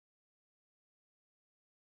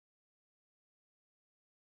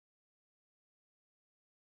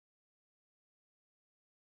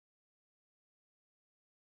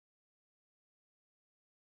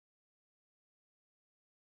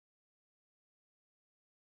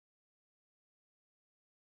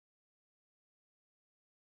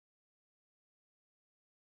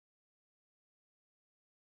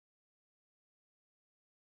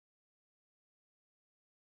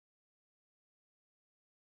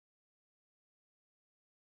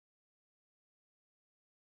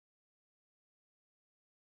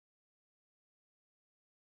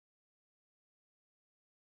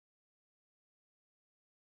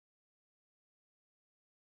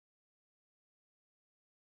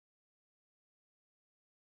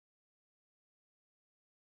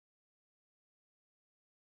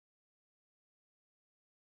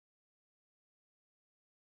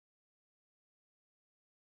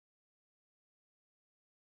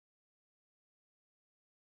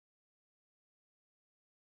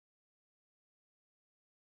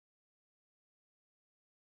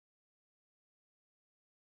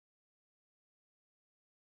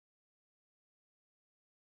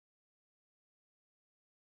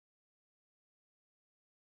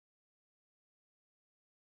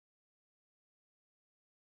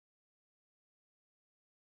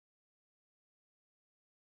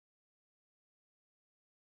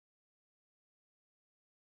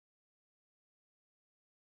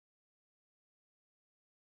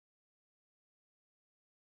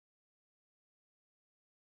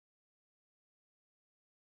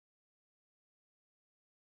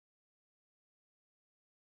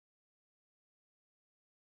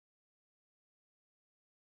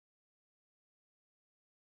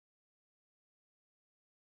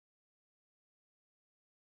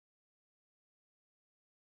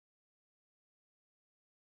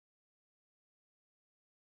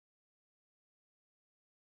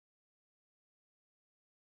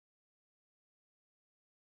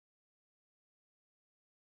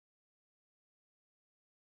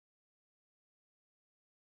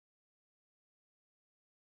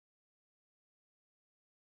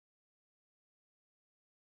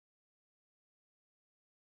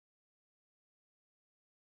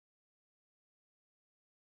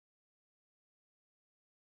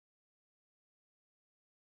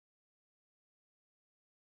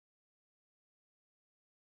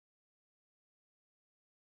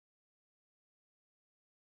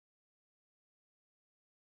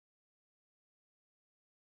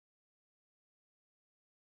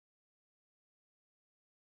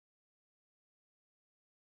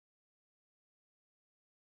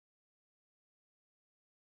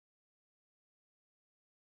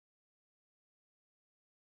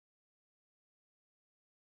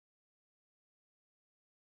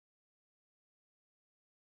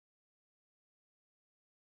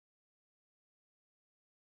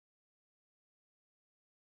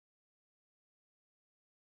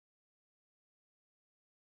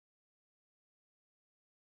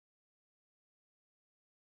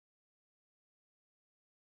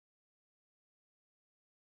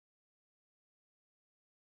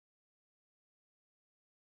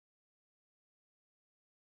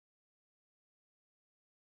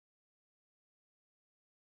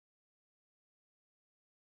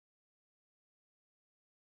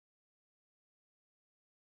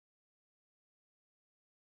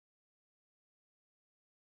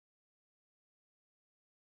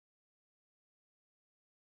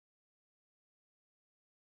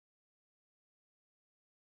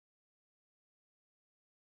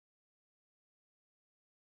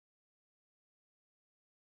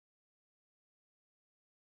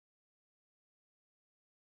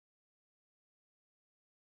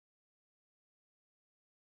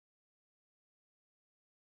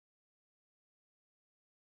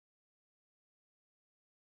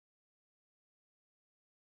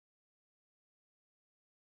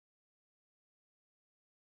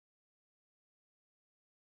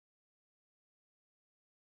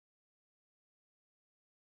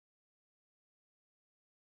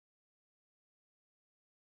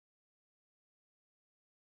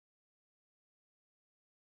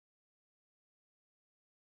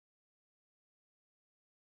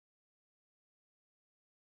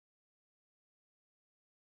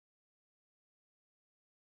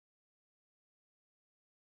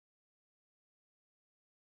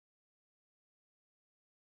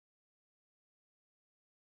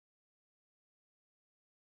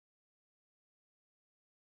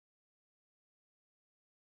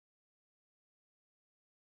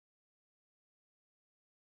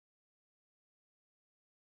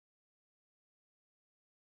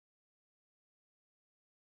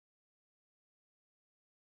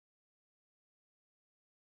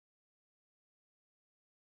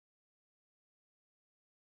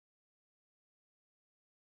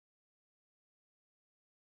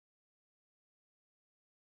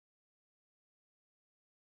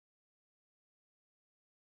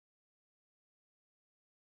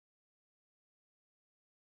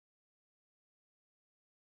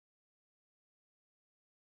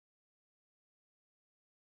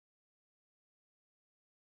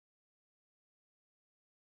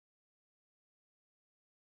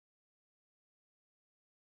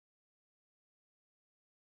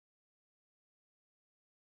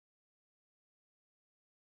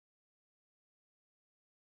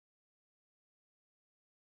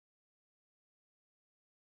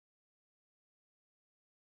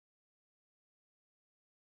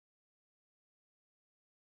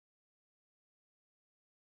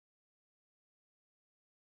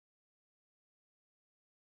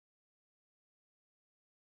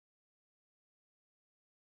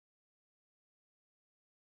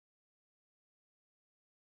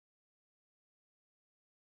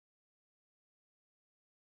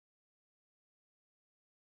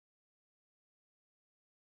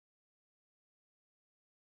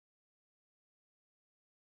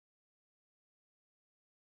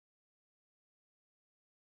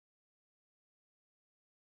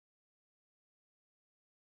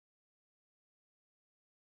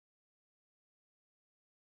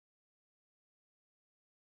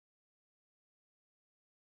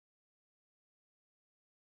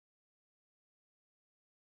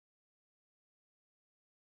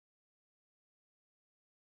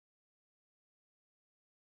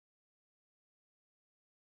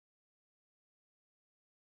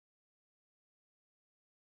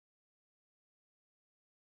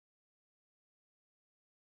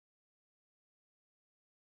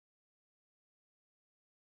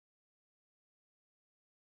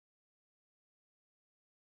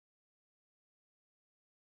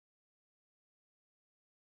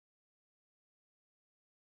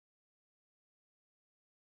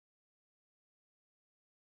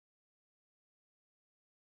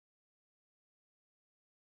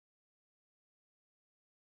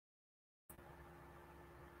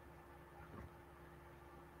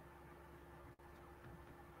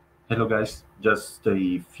Hello, guys. Just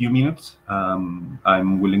a few minutes.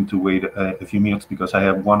 I'm willing to wait a few minutes because I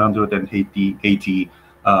have 180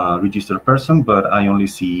 registered person, but I only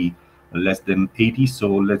see less than 80.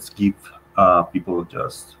 So let's give people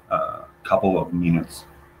just a couple of minutes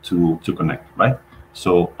to connect, right?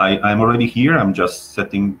 So I'm already here. I'm just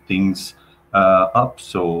setting things up.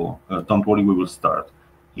 So don't worry, we will start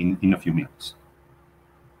in a few minutes.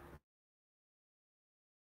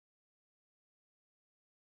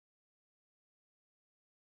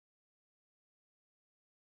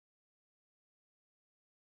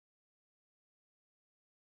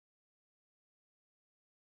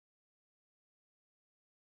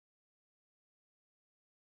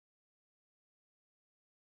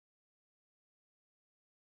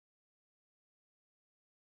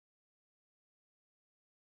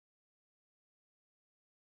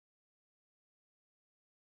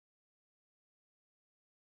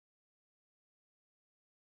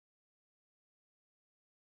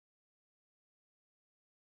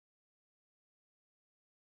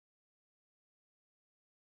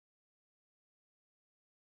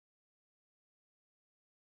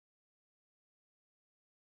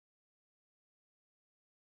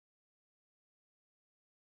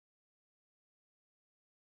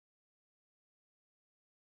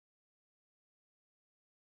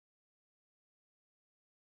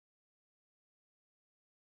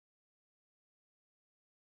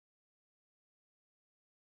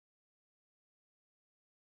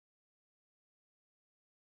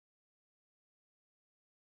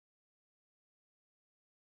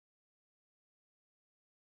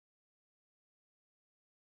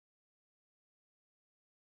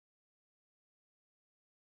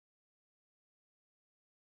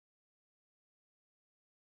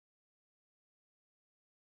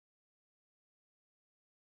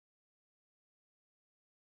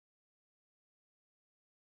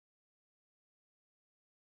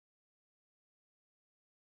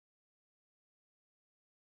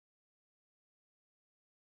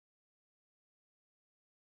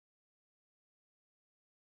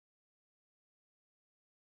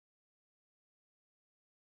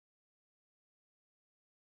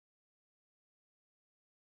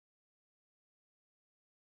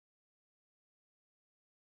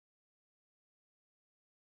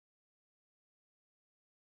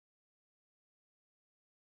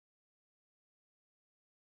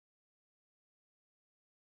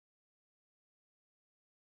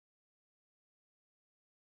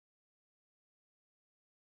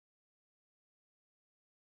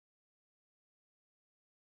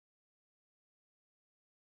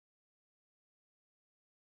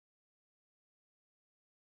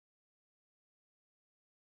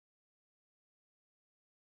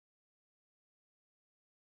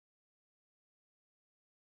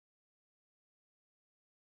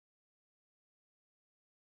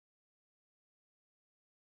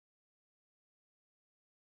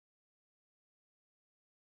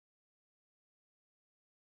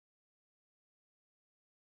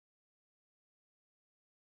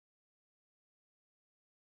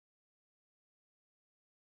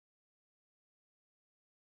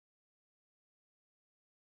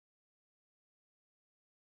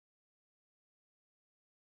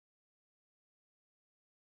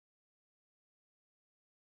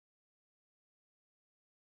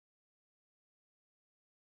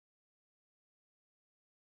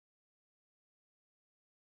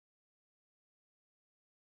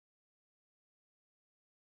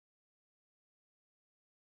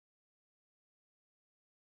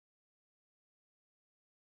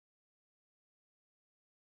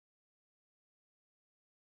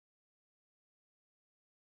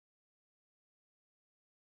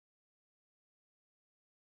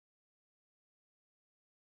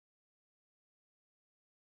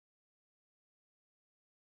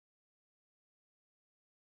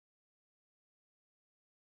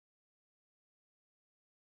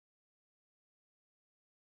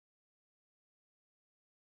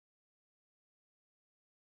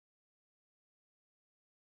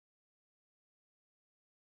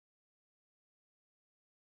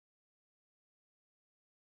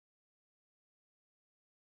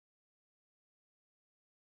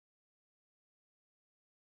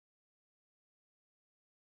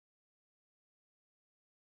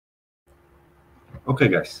 Okay,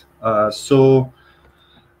 guys.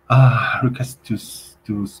 Request to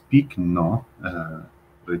speak? No.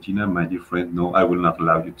 Regina, my dear friend, no, I will not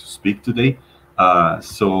allow you to speak today.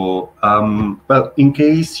 Well, in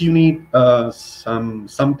case you need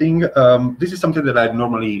something, this is something that I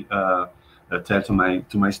normally tell to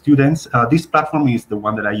my students. This platform is the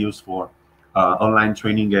one that I use for online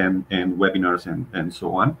training and webinars and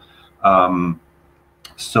so on.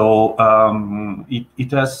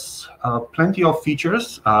 It has plenty of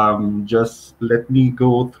features. Just let me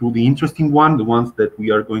go through the interesting one, the ones that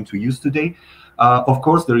we are going to use today. Of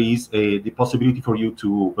course, there is the possibility for you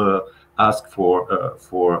to ask for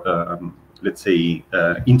let's say,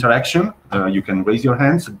 interaction. You can raise your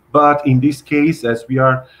hands, but in this case, as we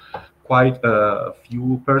are quite a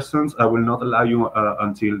few persons, I will not allow you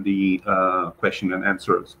until the question and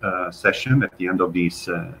answer session at the end of this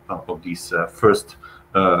first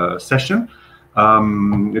session.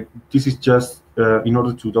 This is just in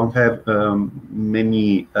order to don't have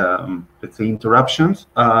many, let's say, interruptions.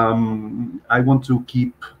 I want to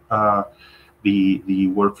keep the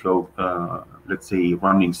workflow, let's say,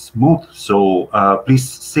 running smooth. So please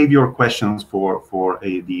save your questions for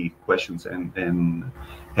the questions and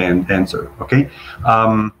answer. Okay.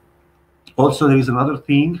 Also, there is another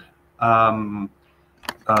thing. Hi,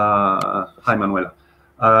 Manuela.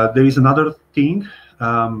 There is another thing.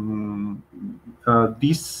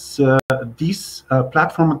 This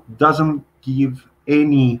platform doesn't give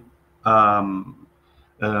any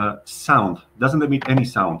sound, doesn't emit any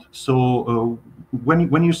sound. So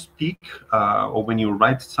when you speak or when you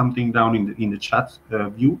write something down in the chat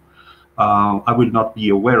view, I will not be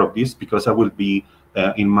aware of this because I will be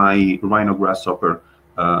in my Rhino Grasshopper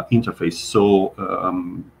interface. So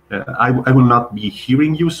I will not be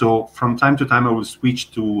hearing you. So from time to time, I will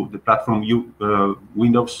switch to the platform view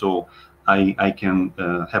window so I can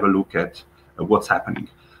have a look at what's happening.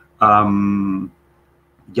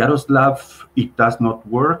 Yaroslav, it does not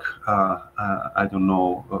work. I don't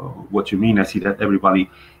know what you mean. I see that everybody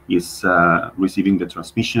is receiving the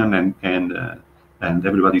transmission and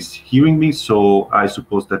everybody's hearing me. So I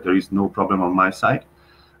suppose that there is no problem on my side.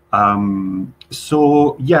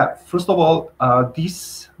 So yeah, first of all,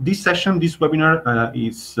 this session, this webinar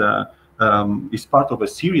is part of a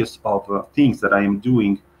series of things that I am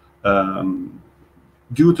doing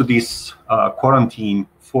due to this quarantine,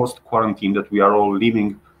 forced quarantine that we are all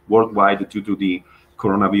living worldwide due to the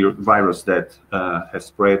coronavirus that has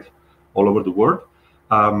spread all over the world.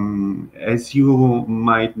 As you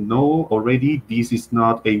might know already, this is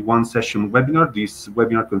not a one-session webinar. This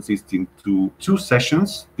webinar consists into two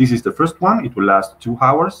sessions. This is the first one. It will last 2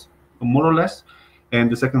 hours, more or less,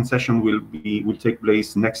 and the second session will take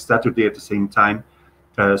place next Saturday at the same time.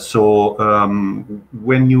 So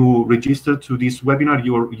when you register to this webinar,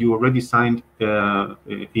 you already signed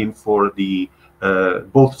in for the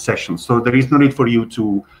both sessions. So there is no need for you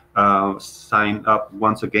to sign up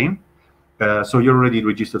once again. So you're already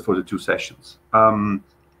registered for the 2 sessions.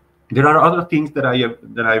 There are other things that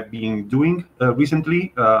I've been doing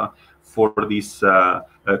recently for this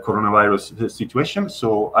coronavirus situation.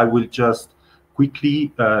 So I will just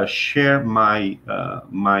quickly share my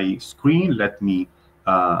my screen. Let me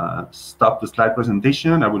stop the slide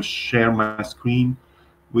presentation. I will share my screen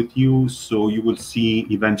with you, so you will see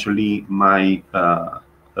eventually my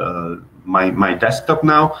my desktop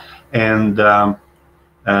now. And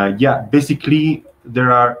yeah, basically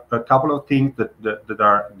there are a couple of things that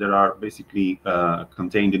are basically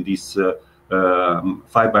contained in this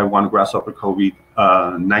 5x1 Grasshopper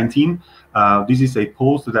COVID-19. This is a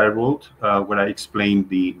post that I wrote where I explained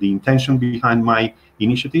the intention behind my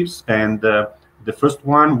initiatives, and the first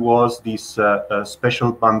one was this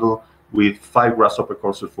special bundle with 5 Grasshopper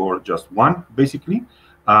courses for just 1, basically.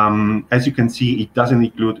 As you can see, it doesn't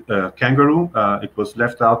include Kangaroo. It was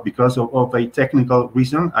left out because of a technical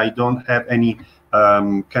reason. I don't have any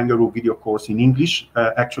Kangaroo video course in English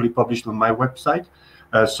actually published on my website.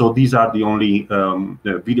 So these are the only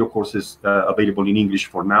video courses available in English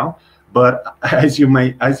for now. But as you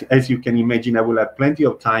can imagine, I will have plenty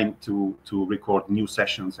of time to record new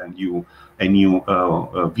sessions and new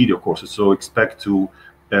video courses. So expect to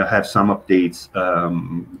have some updates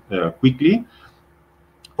quickly.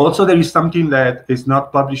 Also, there is something that is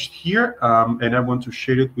not published here, and I want to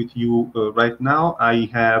share it with you right now. I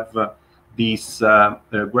have this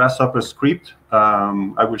Grasshopper script.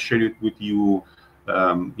 I will share it with you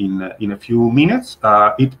in a few minutes.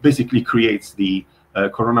 It basically creates the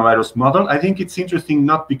coronavirus model. I think it's interesting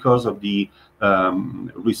not because of the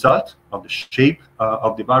result of the shape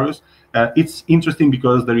of the virus. It's interesting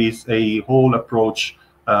because there is a whole approach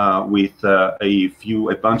with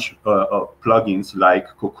a bunch of plugins like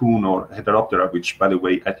Cocoon or Heteroptera, which, by the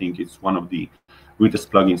way, I think is one of the greatest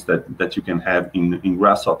plugins that you can have in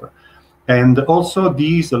Grasshopper. And also,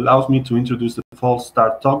 this allows me to introduce the false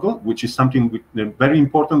start toggle, which is something very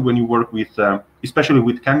important when you work with, especially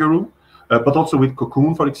with Kangaroo, but also with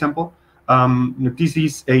Cocoon, for example. This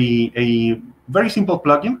is a very simple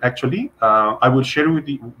plugin, actually. I will share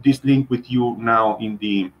this link with you now in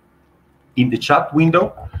the in the chat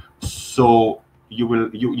window. So you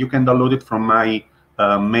can download it from my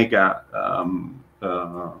mega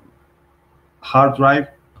hard drive.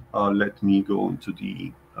 Let me go into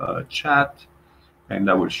the chat, and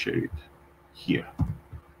I will share it here.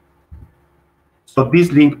 So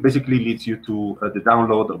this link basically leads you to the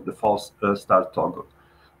download of the false start toggle.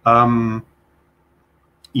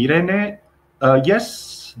 Irene,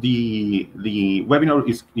 yes, the webinar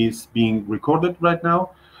is being recorded right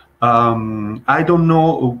now. I don't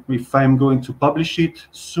know if I'm going to publish it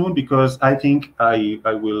soon, because I think I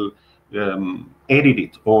will edit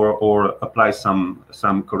it or apply some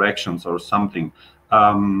corrections or something.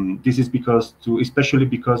 This is especially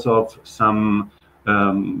because of some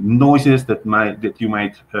noises that you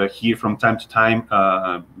might hear from time to time.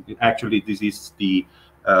 Actually, this is the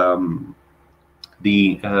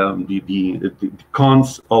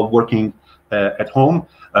cons of working at home,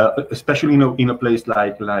 especially in a place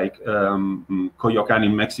like Coyoacán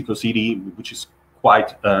in Mexico City, which is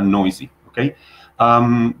quite noisy. Okay,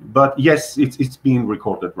 but yes, it's being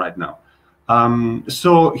recorded right now.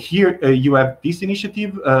 So here you have this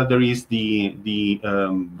initiative. There is the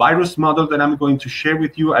virus model that I'm going to share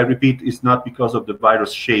with you. I repeat, it's not because of the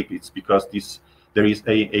virus shape. It's because there is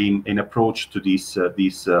an approach to these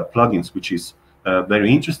plugins, which is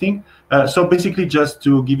very interesting. So basically, just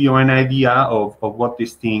to give you an idea of what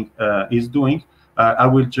this thing is doing, I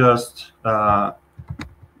will just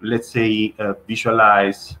let's say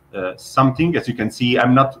visualize something. As you can see,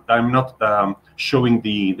 I'm not showing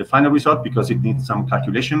the final result because it needs some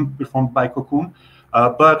calculation performed by Cocoon.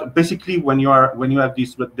 But basically, when you have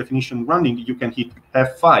this definition running, you can hit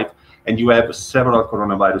F5 and you have several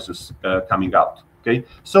coronaviruses coming out. Okay,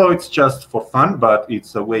 so it's just for fun, but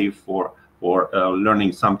it's a way for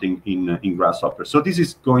learning something in Grasshopper. So this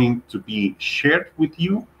is going to be shared with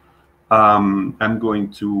you. I'm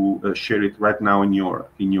going to share it right now in your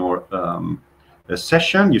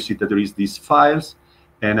session. You see that there is these files,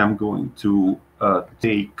 and I'm going to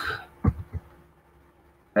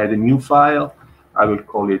add a new file. I will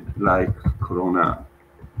call it like coronavirus,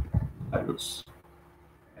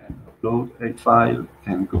 and upload a file,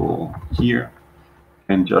 and go here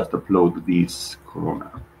and just upload this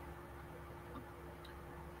corona.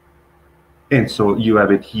 And so you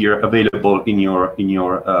have it here available in your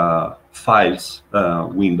files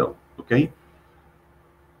window. Okay.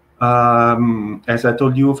 As I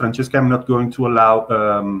told you, Francesca, I'm not going to allow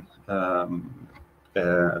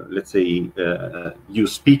let's say you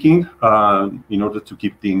speaking in order to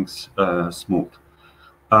keep things smooth.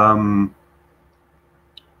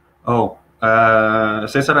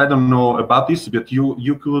 Cesar, I don't know about this, but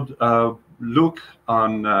you could look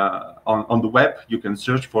on the web. You can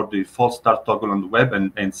search for the false start toggle on the web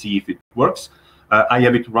and see if it works. I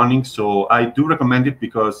have it running, so I do recommend it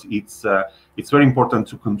because it's very important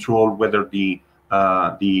to control whether the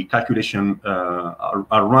calculation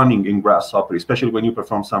are running in Grasshopper, especially when you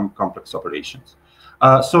perform some complex operations.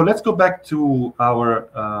 So let's go back to our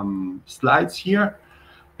slides here,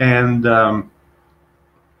 and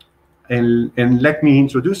let me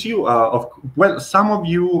introduce you. Well, some of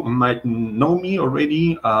you might know me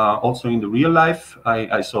already, also in the real life.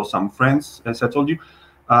 I saw some friends, as I told you.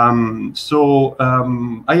 I am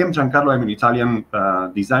Giancarlo. I'm an Italian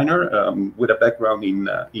designer with a background in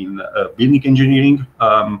building engineering.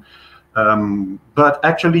 But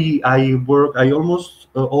actually, I almost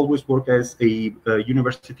always work as a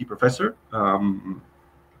university professor.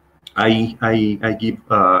 I give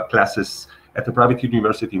classes at a private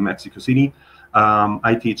university in Mexico City.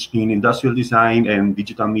 I teach in industrial design and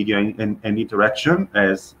digital media and interaction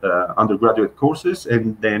as undergraduate courses,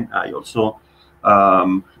 and then I also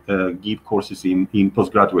give courses in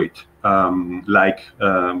postgraduate, like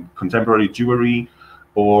contemporary jewelry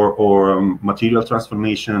or material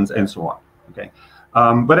transformations and so on. Okay,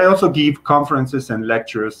 but I also give conferences and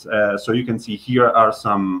lectures. So you can see here are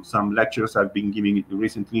some lectures I've been giving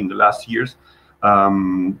recently in the last years.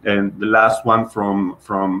 And the last one from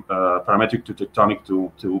parametric to tectonic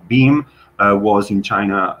to beam was in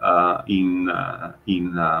China in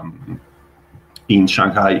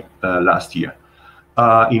Shanghai last year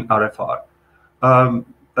in RFR.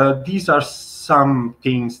 These are some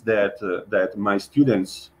things that my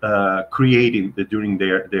students created during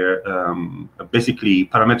their basically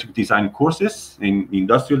parametric design courses in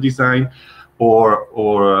industrial design, or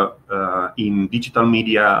in digital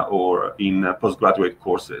media, or in postgraduate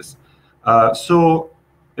courses. So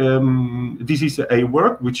this is a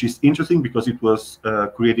work which is interesting because it was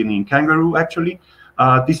created in Kangaroo, actually.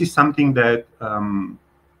 This is something that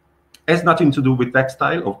has nothing to do with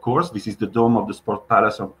textile, of course. This is the dome of the Sport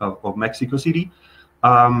Palace of Mexico City.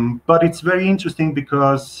 But it's very interesting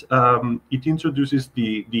because it introduces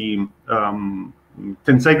the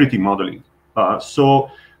tensegrity modeling. By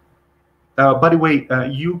the way,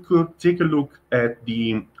 you could take a look at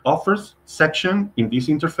the offers section in this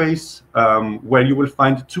interface, where you will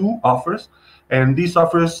find 2 offers. And these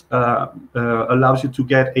offers allows you to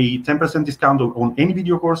get a 10% discount on any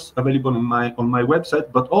video course available on my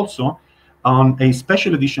website, but also on a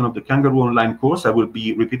special edition of the Kangaroo online course. I will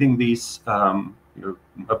be repeating this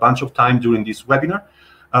a bunch of time during this webinar,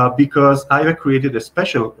 because I have created a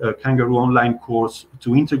special Kangaroo online course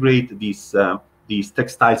to integrate this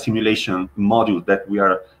textile simulation module that we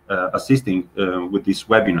are assisting with this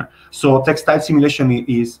webinar. So textile simulation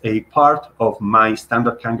is a part of my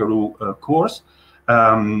standard Kangaroo course.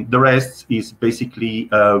 The rest is basically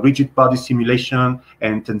rigid body simulation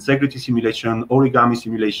and tensegrity simulation, origami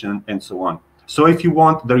simulation, and so on. So if you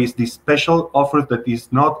want, there is this special offer that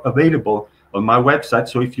is not available on my website.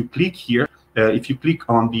 So if you click here, if you click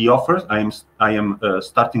on the offers, I am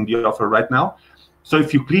starting the offer right now. So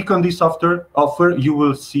if you click on this offer, you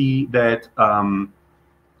will see that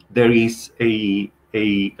there is a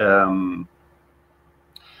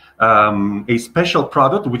special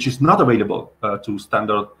product which is not available to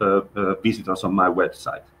standard visitors on my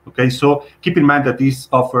website. Okay, so keep in mind that this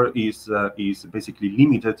offer is basically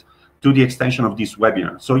limited to the extension of this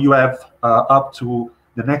webinar. So you have up to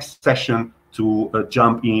the next session to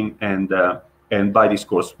jump in and buy this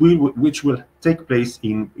course, which will take place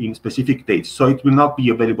in specific dates. So it will not be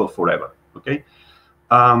available forever. Okay.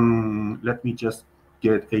 Let me just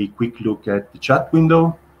get a quick look at the chat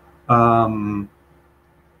window.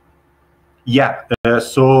 Yeah.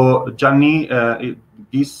 So Gianni,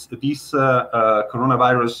 this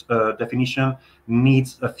coronavirus definition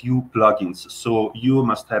needs a few plugins. So you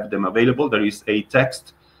must have them available. There is a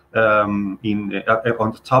text on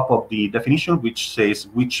the top of the definition which says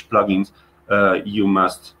which plugins you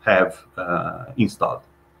must have installed.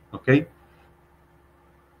 Okay.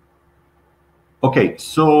 Okay,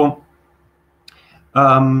 so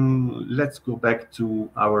let's go back to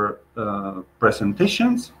our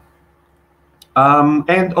presentations.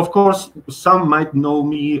 And of course, some might know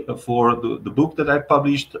me for the book that I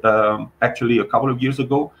published actually a couple of years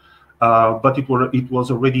ago, but it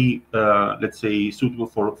was already, let's say, suitable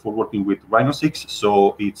for working with Rhino 6,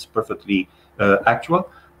 so it's perfectly actual.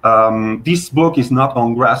 This book is not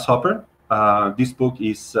on Grasshopper. This book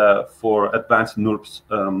is for advanced NURBS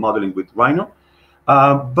modeling with Rhino.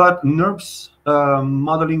 But NURBS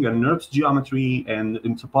modeling and NURBS geometry and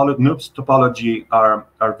NURBS topology are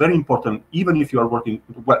very important, even if you are working,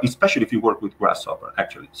 well, especially if you work with Grasshopper,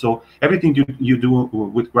 actually. So everything you do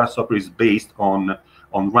with Grasshopper is based on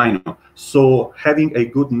Rhino. So having a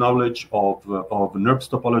good knowledge of NURBS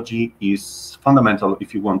topology is fundamental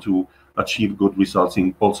if you want to achieve good results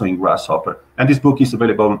also in Grasshopper. And this book is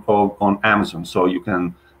available on Amazon, so you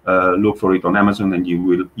can look for it on Amazon and you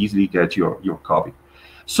will easily get your copy.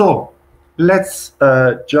 So let's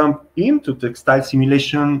jump into textile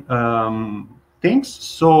simulation things.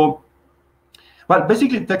 So, well,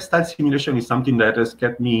 basically textile simulation is something that has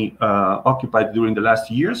kept me occupied during the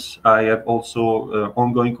last years. I have also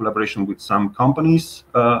ongoing collaboration with some companies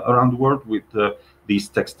around the world with this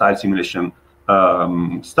textile simulation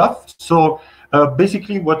stuff. So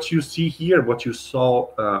basically what you see here, what you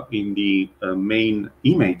saw in the main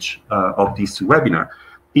image of this webinar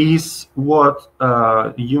is what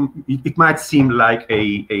it might seem like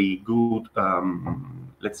a good,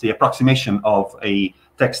 let's say, approximation of a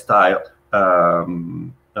textile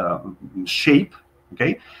shape.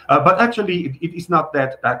 Okay, but actually it is not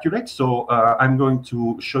that accurate. So I'm going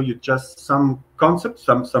to show you just some concepts,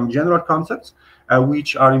 some general concepts,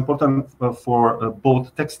 which are important for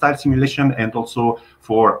both textile simulation and also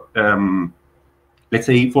for, let's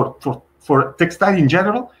say, for textile in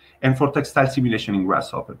general and for textile simulation in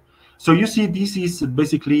Grasshopper. So you see, this is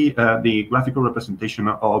basically the graphical representation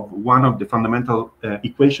of one of the fundamental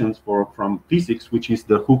equations from physics, which is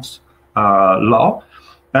the Hooke's law,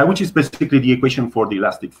 which is basically the equation for the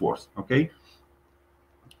elastic force. Okay.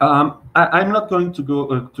 I'm not going to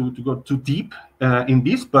go too deep in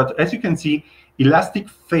this, but as you can see, elastic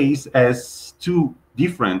phase has two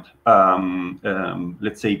different,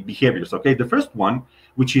 let's say, behaviors. Okay, the first one,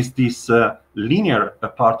 which is this linear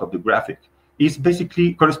part of the graphic, is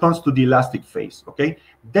basically corresponds to the elastic phase. Okay,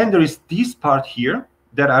 then there is this part here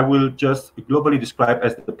that I will just globally describe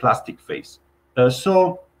as the plastic phase.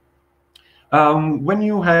 When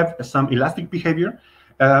you have some elastic behavior,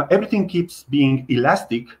 everything keeps being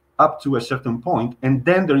elastic up to a certain point, and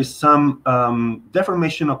then there is some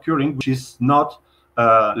deformation occurring, which is not,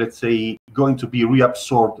 let's say, going to be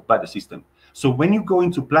reabsorbed by the system. So when you go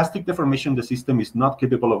into plastic deformation, the system is not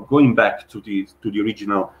capable of going back to the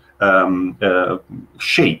original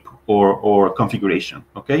shape or configuration.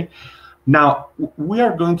 Okay. Now we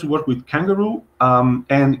are going to work with Kangaroo,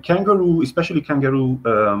 and Kangaroo, especially Kangaroo,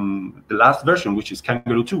 the last version, which is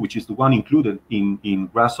Kangaroo 2, which is the one included in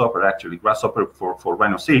Grasshopper, actually Grasshopper for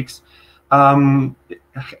Rhino 6.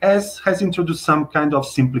 Has introduced some kind of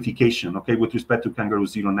simplification, okay, with respect to Kangaroo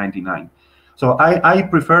 099. So I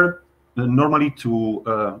prefer normally to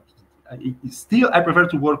I prefer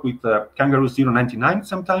to work with Kangaroo 099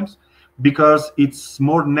 sometimes, because it's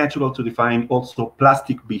more natural to define also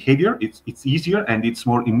plastic behavior. It's easier and it's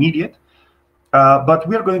more immediate. But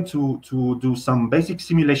we are going to do some basic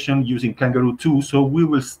simulation using Kangaroo 2, so we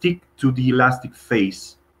will stick to the elastic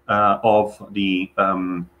phase of the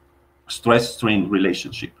stress-strain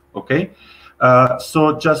relationship, okay?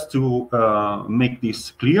 So just to make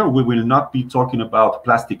this clear, we will not be talking about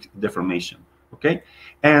plastic deformation, okay?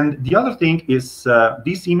 And the other thing is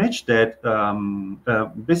this image that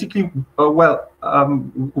basically,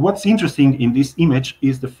 what's interesting in this image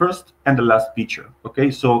is the first and the last picture,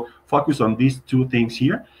 okay? So focus on these two things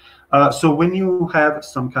here. So when you have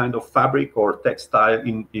some kind of fabric or textile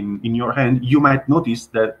in your hand, you might notice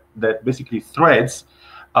that basically threads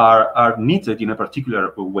are knitted in a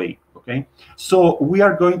particular way, okay? So we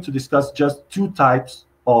are going to discuss just two types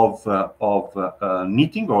of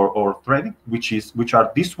knitting or threading, which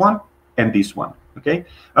are this one and this one, okay?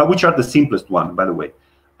 Which are the simplest one, by the way.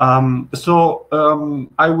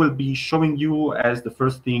 I will be showing you as the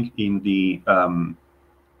first thing in the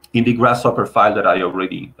Grasshopper file that I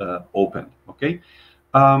already opened, okay?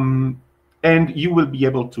 And you will be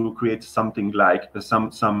able to create something like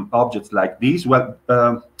some objects like these. Well,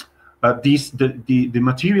 the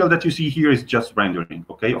material that you see here is just rendering,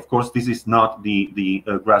 okay? Of course, this is not the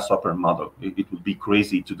Grasshopper model. It would be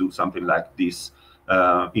crazy to do something like this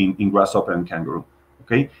in Grasshopper and Kangaroo,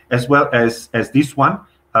 okay? As well as this one.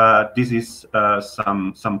 This is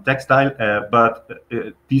some textile, but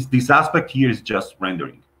this aspect here is just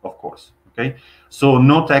rendering, of course. Okay, so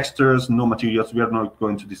no textures, no materials. We are not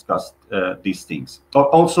going to discuss these things.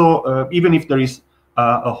 Also, even if there is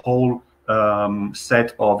a whole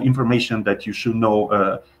set of information that you should know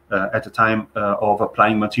at the time of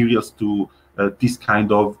applying materials to this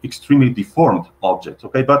kind of extremely deformed objects.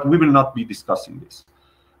 Okay, but we will not be discussing this.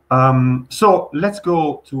 So let's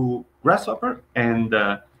go to Grasshopper and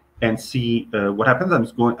see what happens.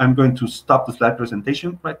 I'm going to stop the slide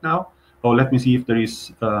presentation right now. Oh, let me see if there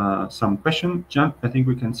is some question. John, I think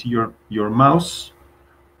we can see your mouse.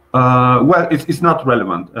 Well, it's not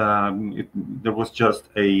relevant. There was just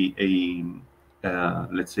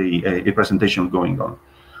let's say a presentation going on.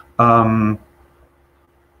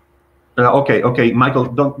 Okay, Michael,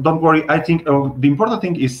 don't worry. I think the important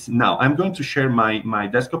thing is now I'm going to share my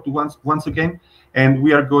desktop once again, and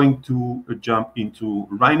we are going to jump into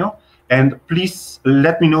Rhino. And please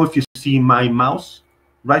let me know if you see my mouse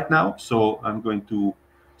right now. So I'm going to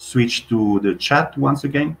switch to the chat once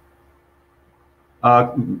again.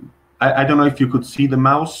 I don't know if you could see the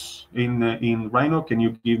mouse in Rhino. Can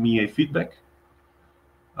you give me a feedback?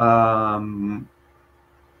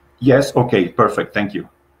 Yes, okay, perfect, thank you.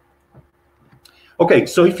 Okay,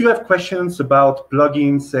 so if you have questions about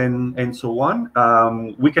plugins and so on,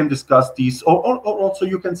 we can discuss these, or also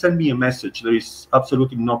you can send me a message. There is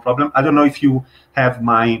absolutely no problem. I don't know if you have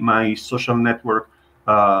my social network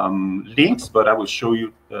links, but I will show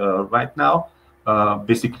you right now.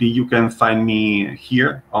 Basically, you can find me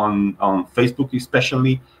here on Facebook,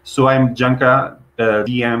 especially. So I'm Janka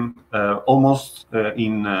DM almost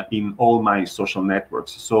in all my social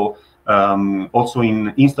networks. So also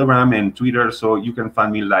in Instagram and Twitter. So you can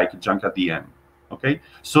find me like Janka DM. Okay.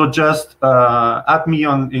 So just add me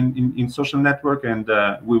in social network, and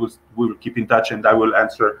we will keep in touch, and I will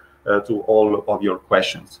answer to all of your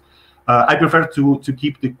questions. I prefer to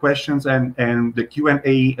keep the questions and the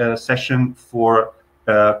Q&A session for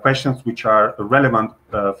questions which are relevant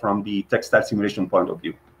from the textile simulation point of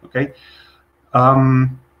view. Okay.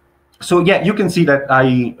 So yeah, you can see that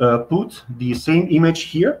I put the same image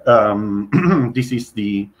here. This is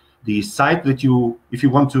the site that if you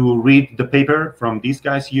want to read the paper from these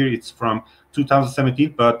guys here, it's from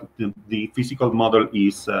 2017, but the physical model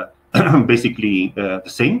is basically the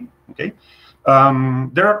same. Okay.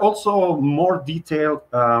 There are also more detailed,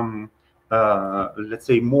 let's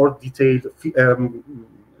say,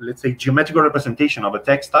 let's say, geometrical representation of a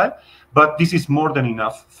textile, but this is more than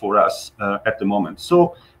enough for us at the moment.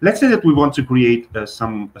 So let's say that we want to create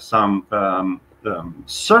some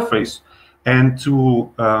surface and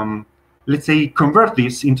to, let's say, convert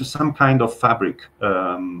this into some kind of fabric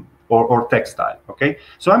or textile. Okay,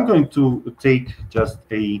 so I'm going to take just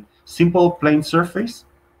a simple plain surface,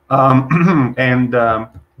 and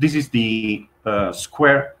this is the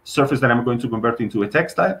square surface that I'm going to convert into a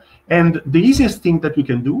textile. And the easiest thing that we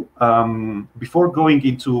can do before going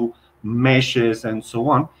into meshes and so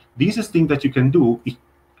on, the easiest thing that you can do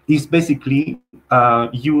is basically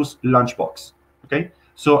use Lunchbox. Okay,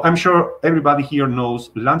 so I'm sure everybody here knows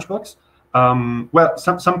Lunchbox. Well,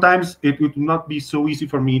 sometimes it would not be so easy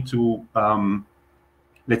for me to,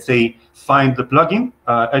 let's say, find the plugin.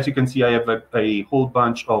 As you can see, I have a whole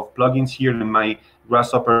bunch of plugins here in my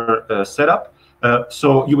Grasshopper setup.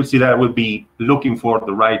 So you will see that I will be looking for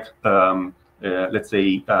the right, let's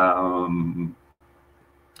say,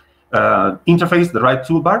 interface, the right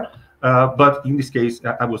toolbar. But in this case,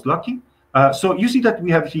 I was lucky. So you see that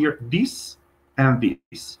we have here this and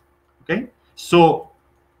this. Okay, so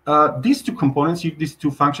these two components, these two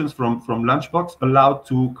functions from Lunchbox, allow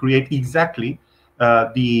to create exactly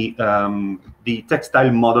the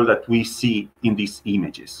textile model that we see in these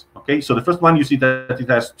images. Okay, so the first one, you see that it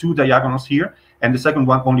has two diagonals here, and the second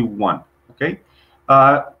one only one. Okay,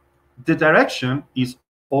 the direction is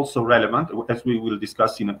also relevant, as we will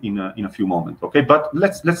discuss in a few moments. Okay, but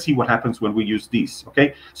let's see what happens when we use this.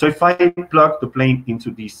 Okay, so if I plug the plane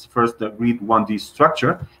into this first grid 1D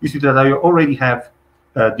structure, you see that I already have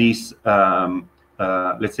this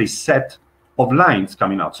let's say set of lines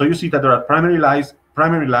coming out. So you see that there are primary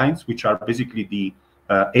lines, which are basically the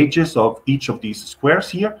edges of each of these squares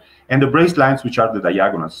here, and the brace lines, which are the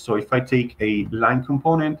diagonals. So if I take a line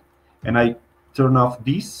component and I turn off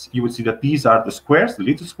this, you will see that these are the squares, the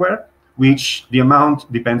little square, which the amount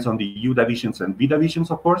depends on the U divisions and V divisions,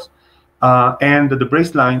 of course, and the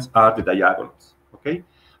brace lines are the diagonals. Okay,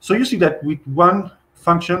 so you see that with one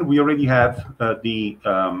function we already have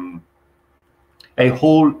a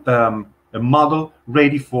whole a model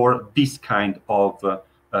ready for this kind of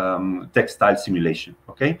textile simulation.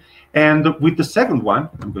 Okay, and with the second one,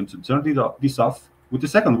 I'm going to turn this off. With the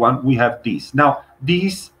second one, we have this. Now,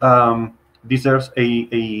 these deserves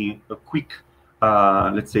a quick,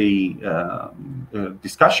 let's say,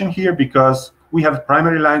 discussion here, because we have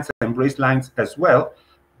primary lines and brace lines as well.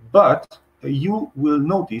 But you will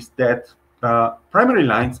notice that primary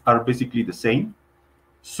lines are basically the same.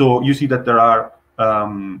 So you see that there are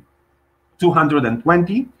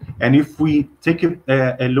 220, and if we take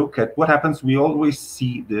a look at what happens, we always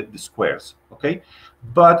see the squares. Okay,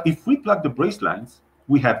 but if we plug the brace lines,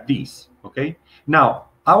 we have these. Okay, now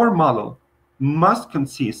our model must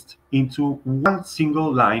consist into one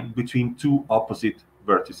single line between two opposite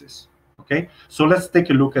vertices. Okay, so let's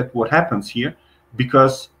take a look at what happens here,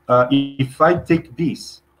 because if I take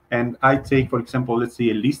this and I take, for example, let's say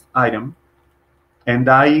a list item, and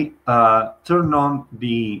I turn on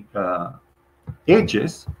the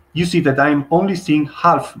edges, you see that I'm only seeing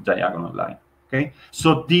half diagonal line. Okay,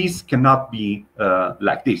 so this cannot be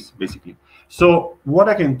like this, basically. So what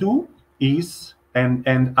I can do is,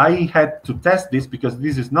 and I had to test this because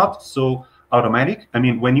this is not so automatic. I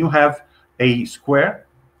mean, when you have a square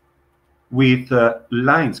with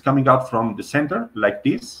lines coming out from the center like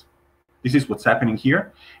this is what's happening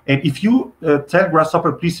here. And if you tell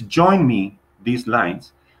Grasshopper, please join me these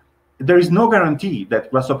lines, there is no guarantee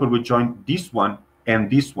that Grasshopper will join this one and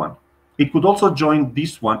this one. It could also join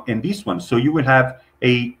this one and this one. So you will have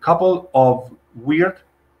a couple of weird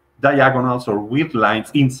diagonals or weird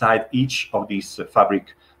lines inside each of these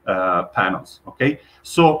fabric panels. Okay,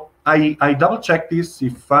 so I double check this.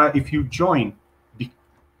 If you join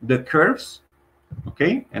the curves,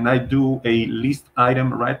 okay, and I do a list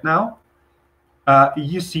item right now,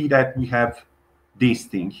 you see that we have this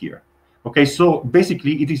thing here. Okay, so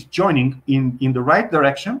basically it is joining in the right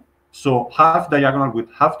direction, so half diagonal with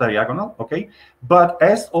half diagonal. Okay, but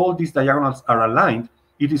as all these diagonals are aligned,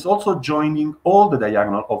 it is also joining all the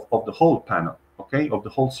diagonal of the whole panel, okay, of the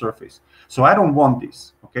whole surface. So I don't want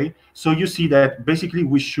this. Okay, so you see that basically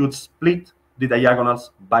we should split the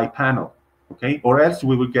diagonals by panel, okay, or else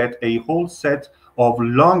we will get a whole set of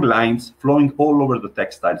long lines flowing all over the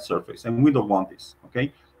textile surface, and we don't want this.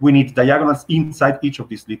 Okay, we need diagonals inside each of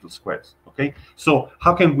these little squares. Okay, so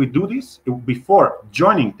how can we do this? Before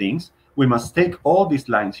joining things, we must take all these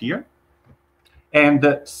lines here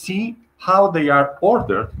and see how they are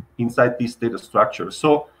ordered inside this data structure.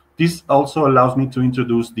 So this also allows me to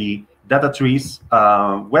introduce the data trees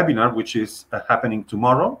webinar, which is happening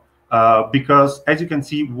tomorrow, because as you can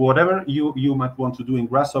see, whatever you might want to do in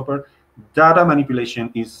Grasshopper, data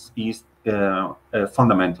manipulation is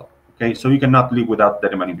fundamental. Okay, so you cannot live without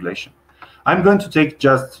data manipulation. I'm going to take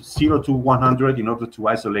just 0 to 100 in order to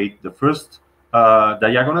isolate the first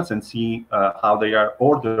diagonals and see how they are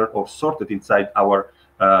ordered or sorted inside our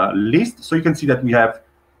list. So you can see that we have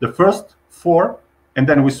the first 4, and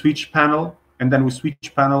then we switch panel, and then we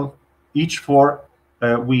switch panel. Each 4,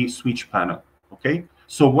 we switch panel. Okay.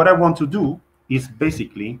 So what I want to do is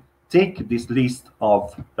basically take this list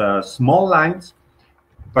of small lines,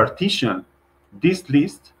 partition this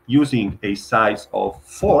list using a size of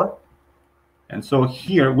 4. And so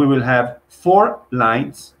here we will have 4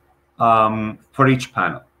 lines for each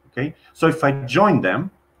panel. Okay. So if I join them,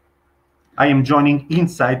 I am joining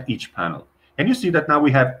inside each panel. And you see that now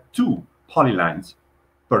we have 2 polylines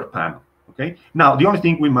per panel. Okay. Now the only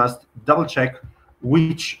thing we must double check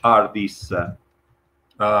which are these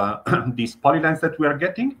these polylines that we are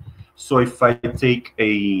getting. So if I take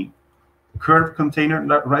a curved container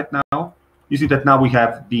right now, you see that now we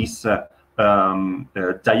have these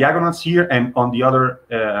diagonals here, and on the other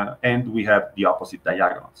end we have the opposite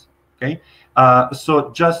diagonals. Okay.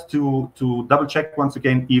 So just to double check once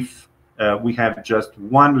again, if we have just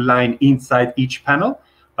 1 line inside each panel,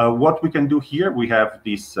 what we can do here, we have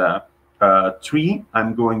this tree.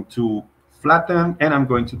 I'm going to flatten, and I'm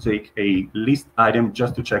going to take a list item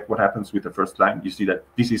just to check what happens with the first line. You see that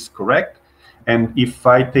this is correct. And if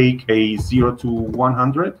I take a 0 to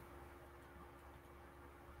 100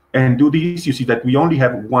 and do this, you see that we only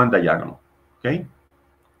have 1 diagonal. Okay.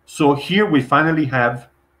 So here we finally have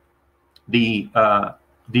the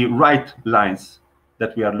right lines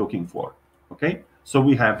that we are looking for. Okay. So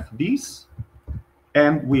we have these,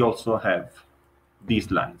 and we also have these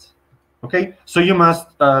lines. Okay, so you must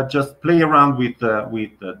just play around with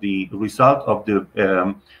the result of the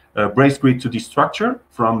brace grid 2D structure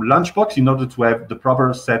from Lunchbox in order to have the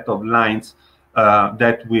proper set of lines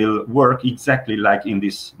that will work exactly like in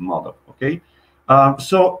this model. Okay,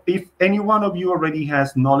 so if any one of you already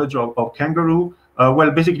has knowledge of Kangaroo,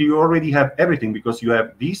 well, basically you already have everything, because you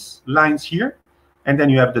have these lines here, and then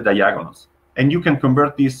you have the diagonals, and you can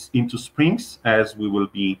convert this into springs, as we will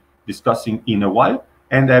be discussing in a while,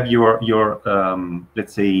 and have your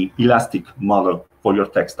let's say elastic model for your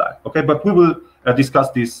textile. Okay, but we will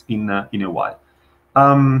discuss this in a while.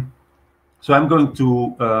 So I'm going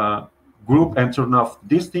to group and turn off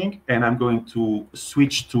this thing, and I'm going to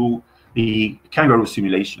switch to the Kangaroo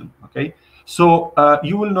simulation. Okay, so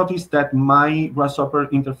you will notice that my Grasshopper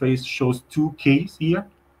interface shows 2 Ks here,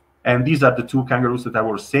 and these are the 2 Kangaroos that I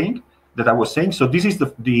was saying. So this is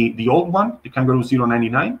the old one, the Kangaroo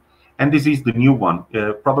 099. And this is the new one,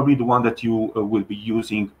 probably the one that you will be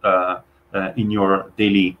using in your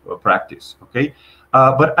daily practice. Okay,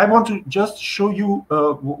 but I want to just show you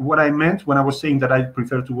what I meant when I was saying that I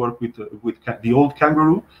prefer to work with the old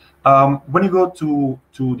Kangaroo. When you go to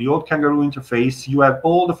the old Kangaroo interface, you have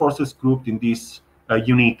all the forces grouped in this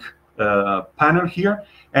unique panel here,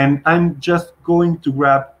 and I'm just going to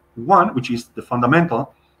grab one, which is the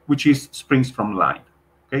fundamental, which is springs from line.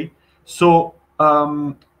 Okay, so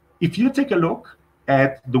if you take a look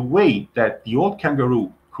at the way that the old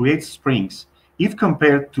Kangaroo creates springs, if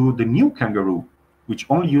compared to the new Kangaroo, which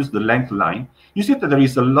only use the length line, you see that there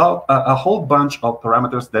is a whole bunch of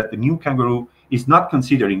parameters that the new Kangaroo is not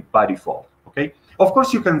considering by default. Okay, of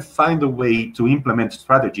course you can find a way to implement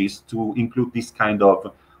strategies to include this kind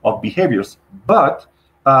of behaviors, but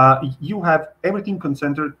you have everything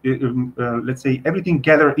concentrated, let's say everything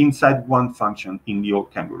gathered inside one function in the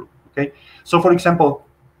old Kangaroo. Okay, so for example,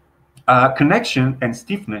 connection and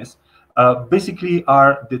stiffness basically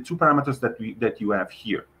are the 2 parameters that you have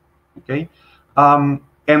here. Okay,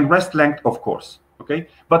 and rest length, of course. Okay,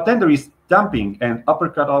 but then there is damping and upper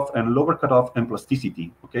cutoff and lower cutoff and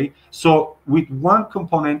plasticity. Okay, so with one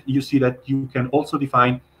component, you see that you can also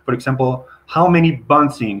define, for example, how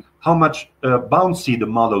much bouncy the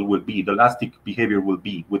model will be, the elastic behavior will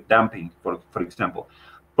be with damping, for example.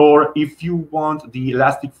 Or if you want the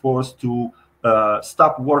elastic force to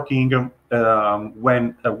stop working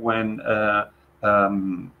when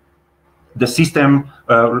the system,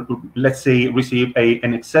 let's say, receive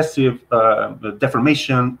an excessive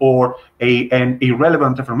deformation or an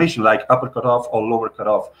irrelevant deformation like upper cutoff or lower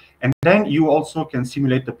cutoff. And then you also can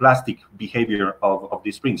simulate the plastic behavior of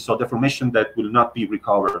the springs, so deformation that will not be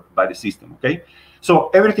recovered by the system. Okay, so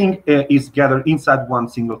everything is gathered inside one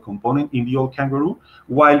single component in the old Kangaroo,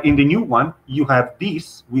 while in the new one you have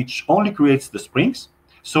this, which only creates the springs,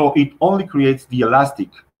 so it only creates the elastic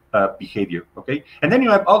behavior. Okay, and then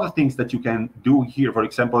you have other things that you can do here. For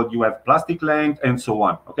example, you have plastic length and so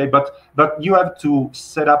on. Okay, but you have to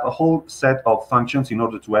set up a whole set of functions in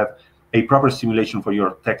order to have a proper simulation for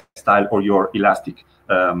your textile or your elastic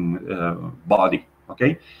body.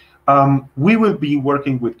 Okay, We will be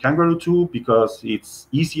working with Kangaroo 2 because it's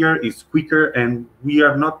easier, it's quicker, and we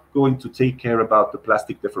are not going to take care about the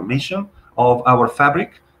plastic deformation of our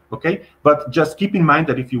fabric. Okay, but just keep in mind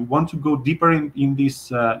that if you want to go deeper in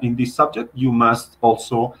this subject, you must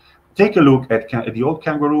also take a look at the old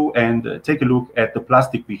Kangaroo and take a look at the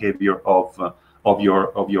plastic behavior of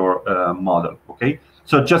your model. Okay,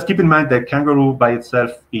 so just keep in mind that Kangaroo by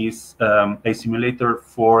itself is a simulator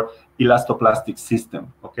for elastoplastic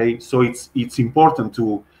system. Okay, so it's important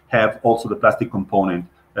to have also the plastic component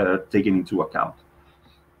taken into account.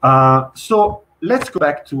 So let's go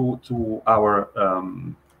back to our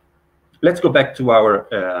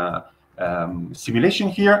simulation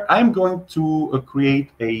here. I'm going to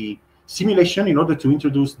create a simulation in order to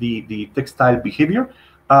introduce the textile behavior,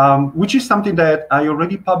 which is something that I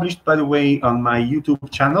already published, by the way, on my YouTube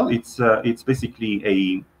channel. It's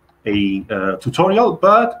basically a tutorial,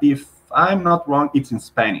 but if I'm not wrong, it's in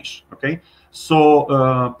Spanish. Okay,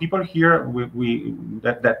 so people here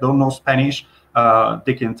that don't know Spanish,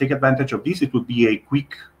 they can take advantage of this. It would be a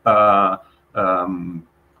quick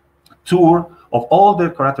tour of all the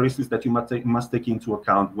characteristics that you must take into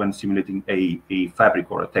account when simulating a fabric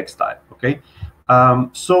or a textile. Okay,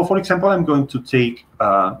 so for example, I'm going to take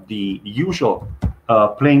the usual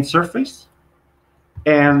plane surface.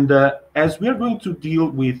 And as we are going to deal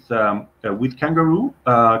with Kangaroo,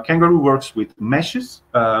 Kangaroo works with meshes.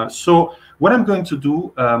 So what I'm going to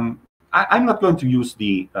do, I'm not going to use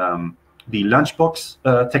the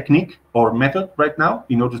lunchbox technique or method right now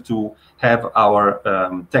in order to have our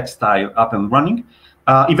textile up and running.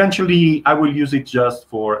 Eventually, I will use it just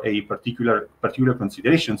for a particular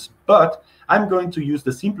considerations, but I'm going to use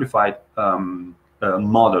the simplified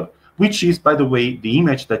model, which is, by the way, the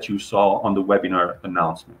image that you saw on the webinar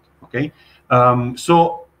announcement. Okay,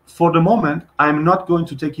 so for the moment, I'm not going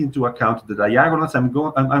to take into account the diagonals.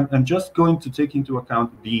 I'm just going to take into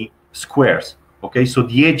account the squares. Okay, so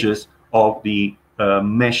the edges of the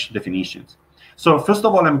mesh definitions. So first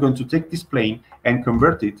of all, I'm going to take this plane and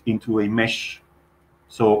convert it into a mesh.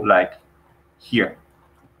 So like here,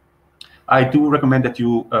 I do recommend that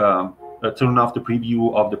you turn off the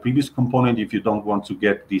preview of the previous component if you don't want to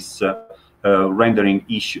get these rendering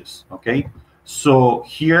issues. Okay, so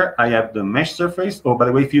here I have the mesh surface. Oh, by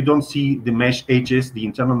the way, if you don't see the mesh edges, the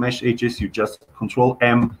internal mesh edges, you just Control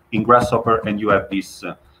M in Grasshopper and you have these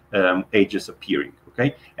edges appearing.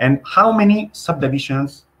 Okay, and how many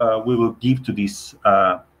subdivisions we will give to this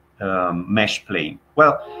mesh plane?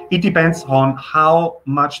 Well, it depends on how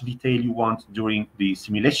much detail you want during the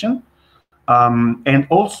simulation. And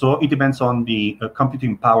also, it depends on the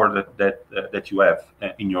computing power that you have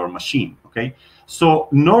in your machine. Okay, so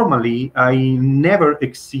normally I never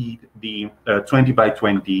exceed the 20 by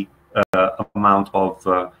 20 amount of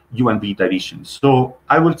UNB division. So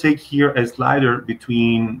I will take here a slider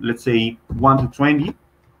between, let's say, 1 to 20.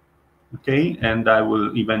 Okay, and I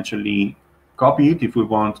will eventually copy it if we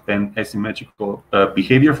want an asymmetrical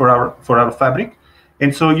behavior for our fabric.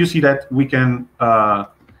 And so you see that we can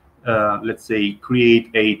let's say create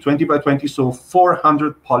a 20 by 20, so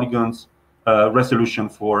 400 polygons resolution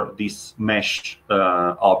for this mesh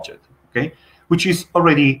object. Okay, which is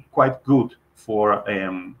already quite good for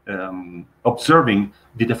observing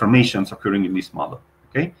the deformations occurring in this model.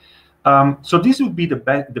 Okay, so this would be the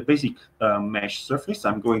basic mesh surface.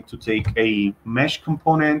 I'm going to take a mesh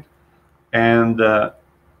component and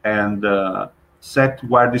set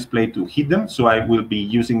wire display to hidden. So I will be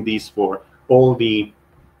using this for all the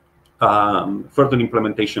further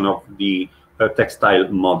implementation of the textile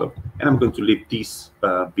model, and I'm going to leave this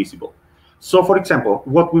visible. So, for example,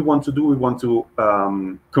 what we want to do, we want to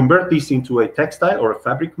convert this into a textile or a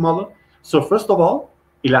fabric model. So, first of all,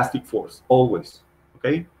 elastic force, always,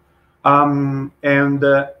 okay? And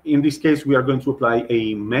in this case, we are going to apply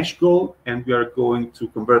a mesh goal, and we are going to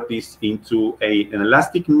convert this into an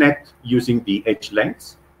elastic net using the edge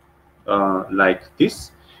lengths, like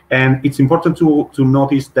this. And it's important to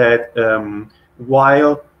notice that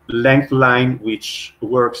while length line, which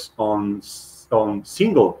works on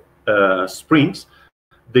single springs,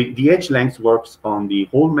 the edge length works on the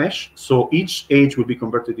whole mesh. So each edge will be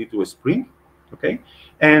converted into a spring. Okay,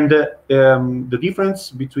 and the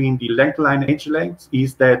difference between the length line and edge length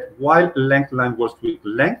is that while length line works with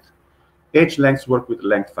length, edge lengths work with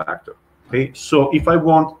length factor. Okay, so if I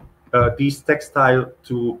want this textile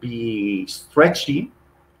to be stretchy,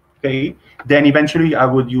 okay, then eventually I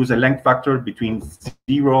would use a length factor between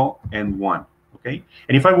 0 and 1. Okay,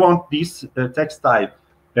 and if I want this textile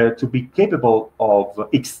to be capable of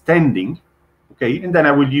extending, okay, and then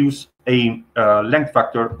I will use a length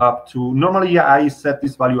factor up to, normally I set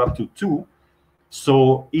this value up to 2,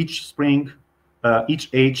 So each spring, each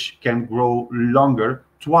edge can grow longer,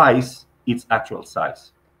 twice its actual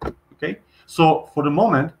size. Okay. So for the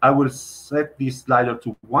moment, I will set this slider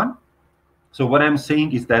to 1. So what I'm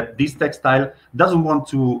saying is that this textile doesn't want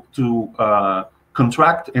to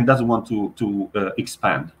contract and doesn't want to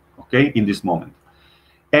expand. Okay, in this moment.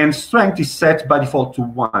 And strength is set by default to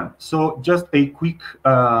 1. So just a quick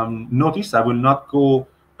notice. I will not go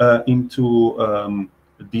into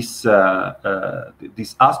this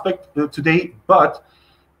aspect today, but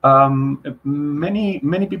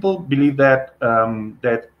many people believe that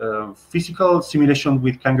physical simulation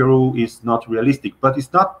with Kangaroo is not realistic, but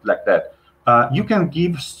it's not like that. You can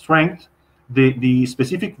give strength the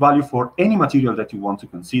specific value for any material that you want to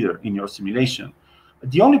consider in your simulation.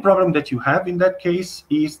 The only problem that you have in that case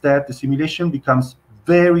is that the simulation becomes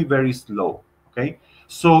very, very slow. Okay,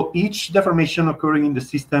 so each deformation occurring in the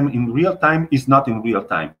system in real time is not in real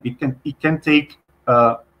time. It can take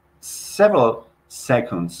several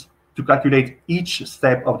seconds to calculate each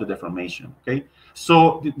step of the deformation. Okay,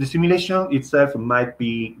 so the simulation itself might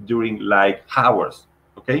be during like hours.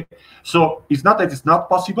 Okay, so it's not that it's not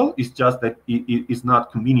possible, it's just that it is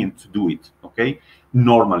not convenient to do it. Okay,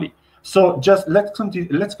 normally. So just let's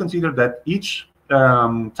consider that each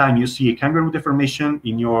time you see a kangaroo deformation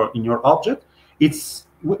in your object,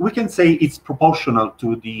 we can say it's proportional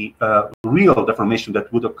to the real deformation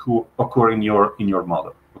that would occur in your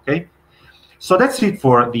model. Okay, so that's it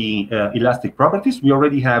for the elastic properties. We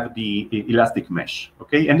already have the elastic mesh.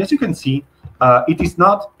 Okay, and as you can see, it is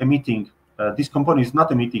not emitting. This component is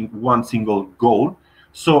not emitting one single goal.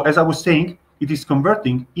 So as I was saying, it is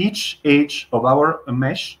converting each edge of our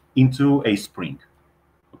mesh into a spring.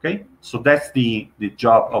 Okay, so that's the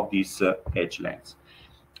job of this edge length.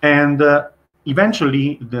 And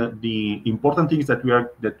eventually, the important things that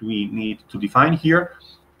we need to define here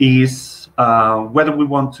is whether we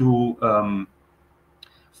want to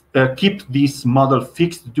keep this model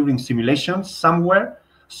fixed during simulation somewhere.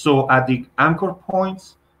 So at the anchor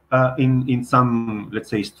points in some, let's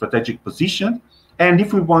say, strategic position. And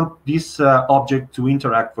if we want this object to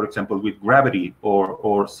interact, for example, with gravity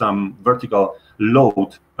or some vertical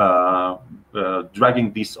load,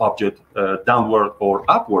 dragging this object downward or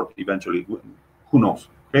upward eventually, who knows,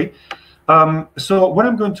 okay? So what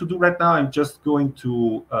I'm going to do right now, I'm just going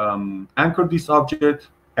to anchor this object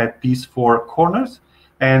at these 4 corners.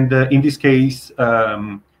 And in this case,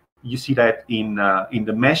 you see that in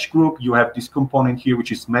the mesh group, you have this component here,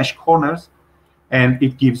 which is mesh corners. And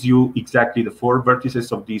it gives you exactly the 4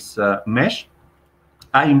 vertices of this mesh.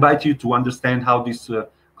 I invite you to understand how these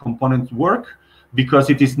components work, because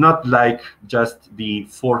it is not like just the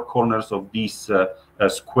 4 corners of this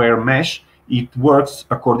square mesh. It works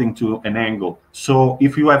according to an angle. So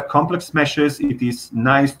if you have complex meshes, it is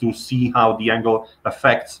nice to see how the angle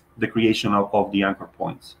affects the creation of the anchor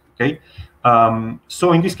points. Okay.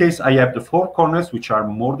 So in this case, I have the 4 corners, which are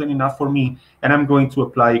more than enough for me, and I'm going to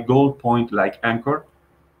apply goal point like anchor,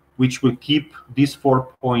 which will keep this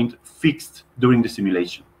 4 point fixed during the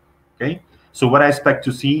simulation. Okay, so what I expect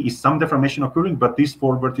to see is some deformation occurring, but these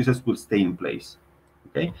 4 vertices will stay in place.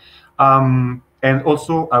 Okay, and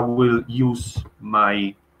also I will use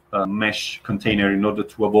my mesh container in order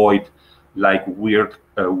to avoid like weird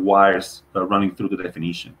wires running through the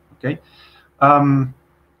definition. Okay.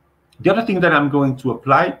 The other thing that I'm going to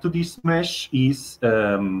apply to this mesh is,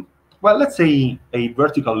 well, let's say a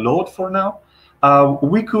vertical load for now.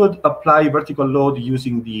 We could apply vertical load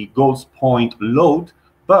using the goals point load,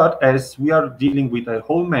 but as we are dealing with a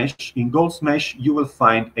whole mesh, in goals mesh, you will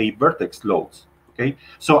find a vertex loads. Okay,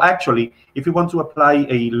 so actually, if you want to apply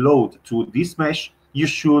a load to this mesh, you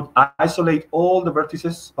should isolate all the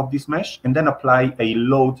vertices of this mesh and then apply a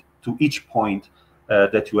load to each point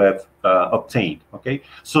that you have obtained. Okay,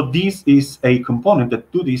 so this is a component that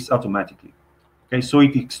do this automatically. Okay, so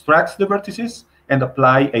it extracts the vertices and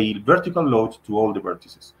apply a vertical load to all the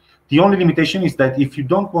vertices. The only limitation is that if you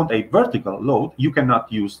don't want a vertical load, you cannot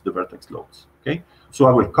use the vertex loads. Okay, so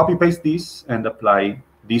I will copy paste this and apply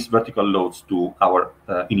these vertical loads to our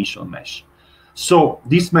initial mesh. So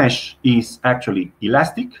this mesh is actually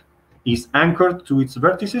elastic, is anchored to its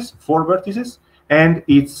vertices, 4 vertices, and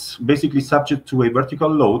it's basically subject to a vertical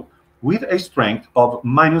load with a strength of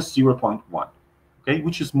 -0.1, okay,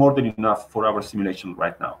 which is more than enough for our simulation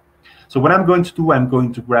right now. So what I'm going to do, I'm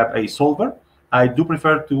going to grab a solver. I do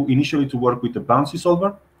prefer to initially to work with the bouncy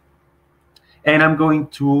solver. And I'm going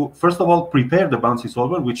to, first of all, prepare the bouncy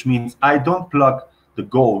solver, which means I don't plug the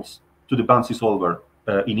goals to the bouncy solver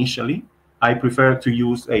initially. I prefer to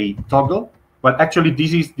use a toggle. Well, actually,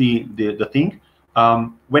 this is the thing.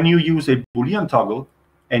 When you use a Boolean toggle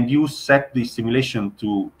and you set the simulation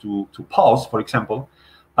to pause, for example,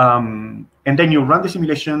 and then you run the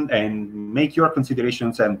simulation and make your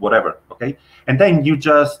considerations and whatever, okay? And then you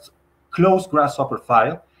just close Grasshopper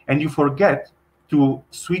file, and you forget to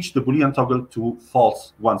switch the Boolean toggle to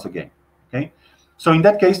false once again, okay? So in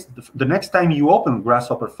that case, the next time you open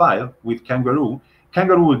Grasshopper file with Kangaroo,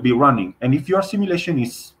 Kangaroo will be running. And if your simulation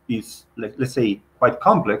is let's say, quite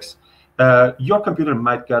complex, your computer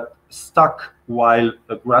might get stuck while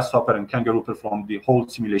Grasshopper and Kangaroo perform the whole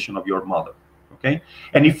simulation of your model, okay?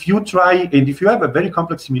 And if you have a very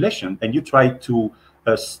complex simulation and you try to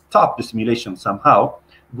stop the simulation somehow,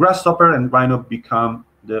 Grasshopper and Rhino become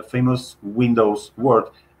the famous Windows word,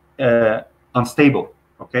 unstable,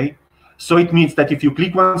 okay? So it means that if you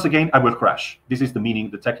click once again, I will crash. This is the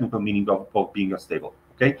meaning, the technical meaning of being unstable,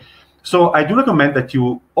 okay? So I do recommend that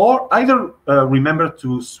you either remember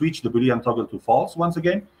to switch the Boolean toggle to false once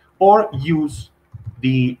again, or use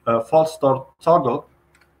the false start toggle,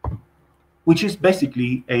 which is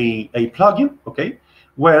basically a plugin, okay?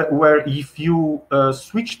 Where if you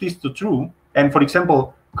switch this to true, and for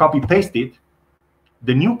example, copy paste it,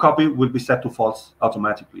 the new copy will be set to false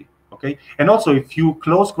automatically, okay? And also, if you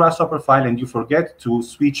close Grasshopper file and you forget to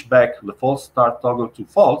switch back the false start toggle to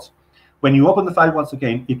false, when you open the file once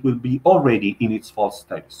again, it will be already in its false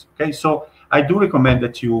status, okay? So I do recommend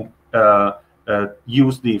that you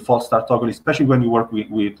use the false start toggle, especially when you work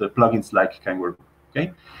with plugins like Kangaroo,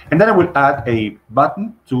 okay? And then I will add a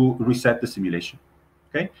button to reset the simulation,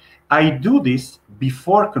 okay? I do this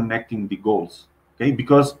before connecting the goals, okay?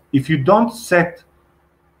 Because if you don't set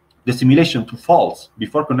the simulation to false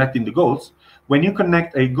before connecting the goals, when you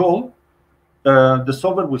connect a goal, the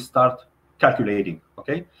solver will start calculating,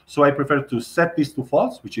 okay? So I prefer to set this to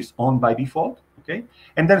false, which is on by default, okay?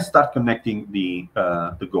 And then start connecting the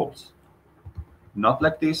goals. Not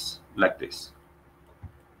like this, like this.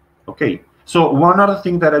 Okay, so one other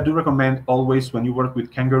thing that I do recommend always when you work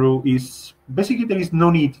with Kangaroo is basically there is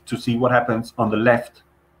no need to see what happens on the left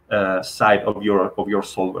side of your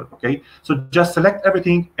solver, okay? So just select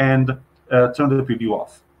everything and turn the preview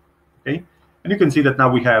off, okay? And you can see that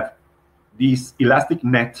now we have this elastic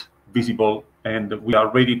net visible, and we are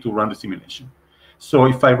ready to run the simulation. So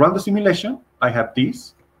if I run the simulation, I have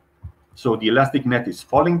this. So the elastic net is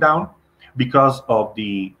falling down because of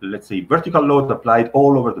the, let's say, vertical load applied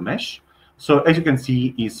all over the mesh. So as you can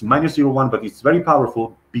see, it's -0.1, but it's very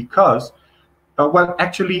powerful because well,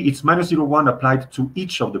 actually, it's -0.1 applied to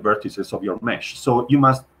each of the vertices of your mesh. So you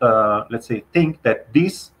must, let's say, think that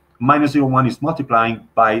this -0.1 is multiplying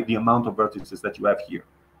by the amount of vertices that you have here.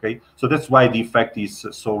 Okay, so that's why the effect is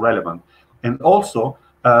so relevant. And also,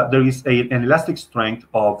 there is an elastic strength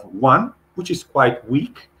of 1, which is quite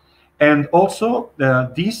weak. And also,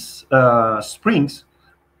 these springs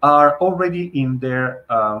are already in their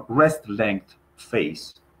rest length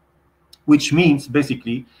phase, which means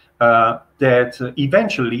basically that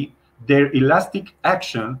eventually their elastic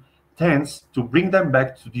action tends to bring them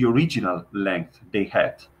back to the original length they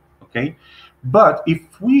had, okay? But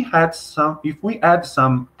if we add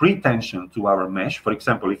some pretension to our mesh, for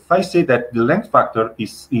example, if I say that the length factor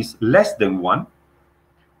is less than 1,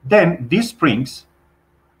 then these springs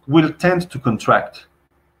will tend to contract,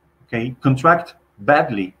 okay? Contract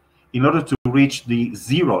badly in order to reach the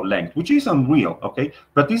 0 length, which is unreal, okay?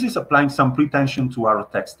 But this is applying some pretension to our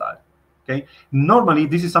textile, okay? Normally,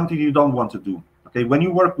 this is something you don't want to do, okay? When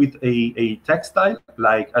you work with a textile,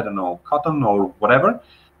 like, I don't know, cotton or whatever,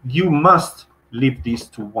 you must leave this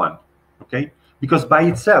to 1, okay? Because by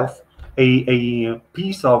itself, a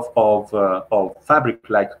piece of fabric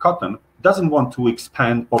like cotton doesn't want to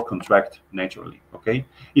expand or contract naturally, okay?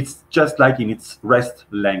 It's just like in its rest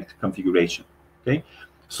length configuration, okay?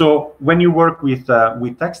 So when you work with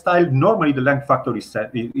textile, normally the length factor is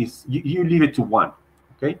set, you leave it to 1,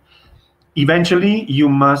 okay? Eventually, you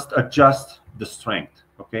must adjust the strength,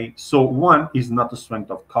 okay? So 1 is not the strength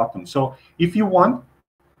of cotton. So if you want,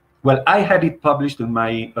 well, I had it published in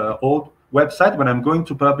my old website, but I'm going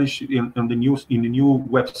to publish in the new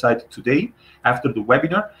website today after the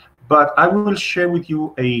webinar. But I will share with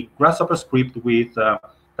you a Grasshopper script with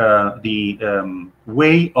the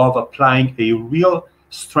way of applying a real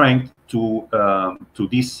strength to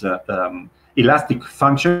these elastic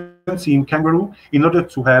functions in Kangaroo in order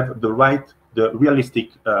to have the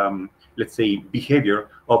realistic, let's say, behavior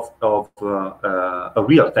of a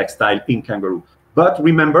real textile in Kangaroo. But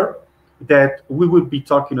remember that we will be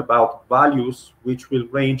talking about values which will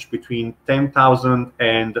range between 10,000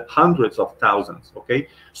 and hundreds of thousands, okay?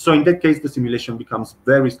 So in that case, the simulation becomes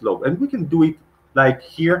very slow. And we can do it like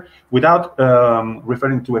here without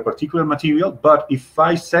referring to a particular material. But if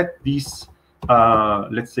I set this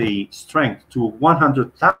let's say, strength to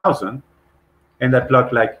 100,000, and I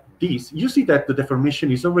plot like this, you see that the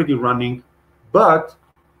deformation is already running, but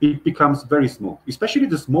it becomes very smooth. Especially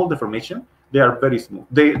the small deformation, they are very smooth.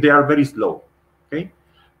 They are very slow. Okay,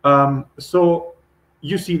 so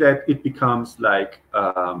you see that it becomes like,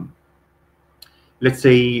 let's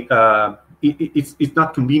say, it's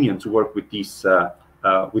not convenient to work with these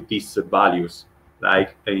values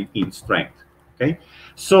like in strength. Okay,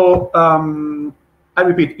 so I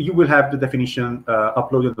repeat, you will have the definition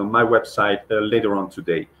uploaded on my website later on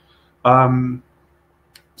today.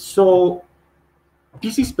 So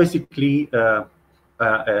this is basically a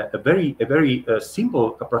very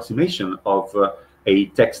simple approximation of a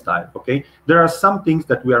textile. Okay, there are some things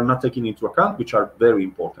that we are not taking into account, which are very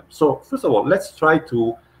important. So first of all, let's try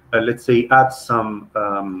to let's say add some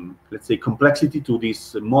let's say complexity to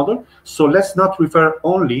this model. So let's not refer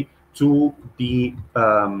only to the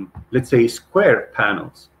let's say square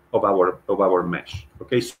panels of our mesh.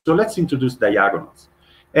 Okay, so let's introduce diagonals.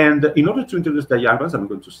 And in order to introduce diagrams, I'm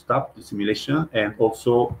going to stop the simulation and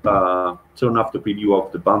also turn off the preview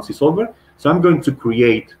of the bouncy solver. So I'm going to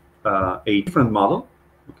create a different model,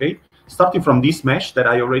 okay? Starting from this mesh that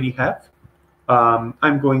I already have,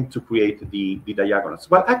 I'm going to create the diagonals.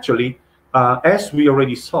 Well, actually, as we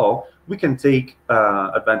already saw, we can take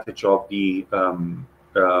advantage of the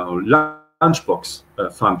lunchbox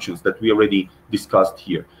functions that we already discussed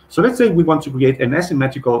here. So let's say we want to create an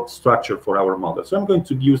asymmetrical structure for our model. So I'm going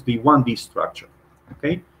to use the 1D structure.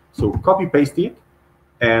 Okay, so copy paste it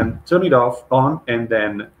and turn it on, and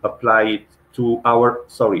then apply it to our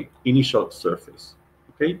initial surface.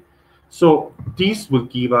 Okay, so this will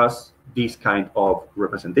give us this kind of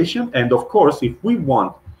representation. And of course, if we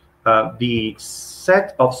want the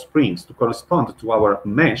set of springs to correspond to our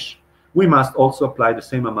mesh, we must also apply the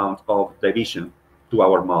same amount of division to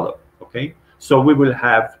our model. Okay, so we will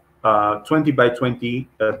have 20 by 20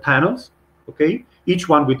 panels, okay, each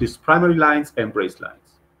one with its primary lines and brace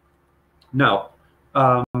lines. Now,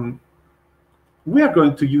 we are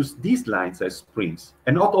going to use these lines as springs,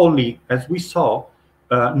 and not only, as we saw,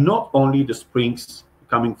 not only the springs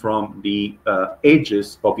coming from the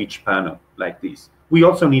edges of each panel like this. We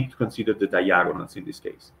also need to consider the diagonals in this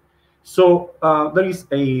case. So there is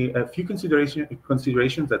a few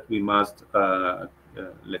considerations that we must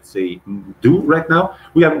let's say do right now.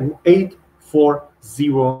 We have 8, 4,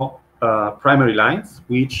 0 primary lines,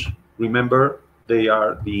 which, remember, they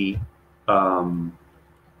are the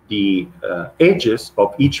edges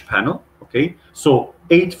of each panel. Okay, so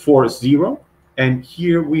 8, 4, 0, and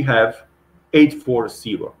here we have 8, 4,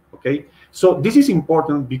 0. Okay, so this is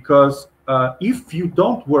important because if you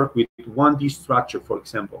don't work with 1D structure, for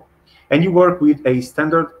example, and you work with a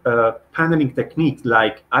standard paneling technique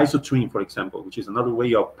like isotrim, for example, which is another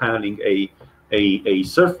way of paneling a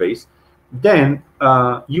surface, then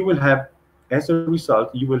you will have, as a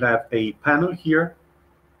result, you will have a panel here,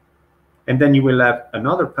 and then you will have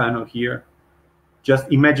another panel here.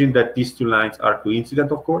 Just imagine that these two lines are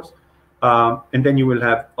coincident, of course, and then you will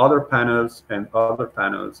have other panels and other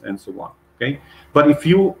panels and so on. Okay, but if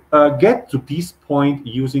you get to this point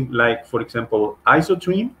using, like, for example,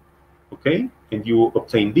 isotrim, okay, and you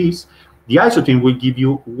obtain this, the isotrim will give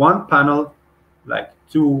you one panel, like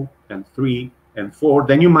 2 and 3 and 4.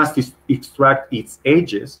 Then you must extract its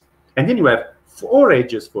edges, and then you have 4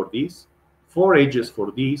 edges for this, 4 edges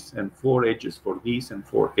for this, and 4 edges for this, and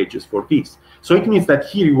 4 edges for this. So it means that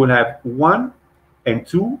here you will have 1 and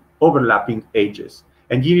 2 overlapping edges,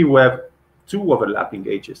 and here you have 2 overlapping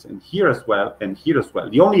edges, and here as well, and here as well.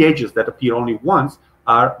 The only edges that appear only once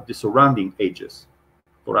are the surrounding edges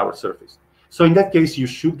for our surface. So in that case, you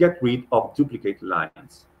should get rid of duplicate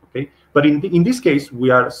lines. Okay, but in this case, we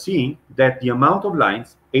are seeing that the amount of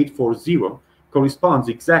lines, 840, corresponds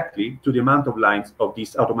exactly to the amount of lines of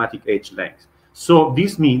this automatic edge length. So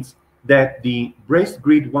this means that the braced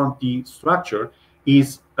grid 1D structure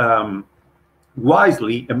is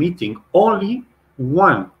wisely emitting only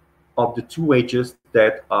one of the 2 edges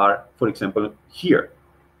that are, for example, here.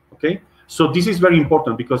 Okay, so this is very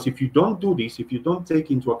important, because if you don't do this, if you don't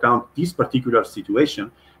take into account this particular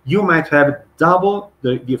situation, you might have double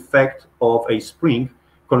the effect of a spring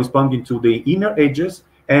corresponding to the inner edges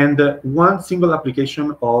and one single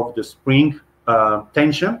application of the spring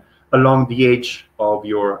tension along the edge of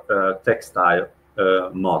your textile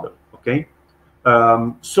model. Okay,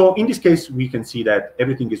 so in this case, we can see that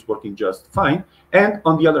everything is working just fine. And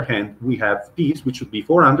on the other hand, we have these, which should be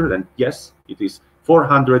 400, and yes, it is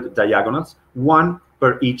 400 diagonals, 1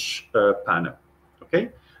 per each panel. Okay,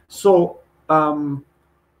 so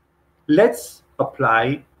let's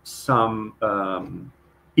apply some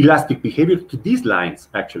elastic behavior to these lines,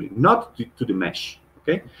 actually, not to the mesh.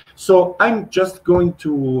 Okay, so I'm just going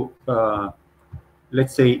to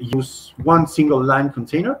let's say use one single line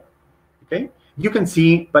container. Okay, you can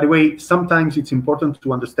see, by the way, sometimes it's important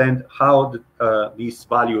to understand how these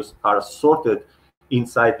values are sorted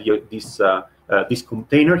inside this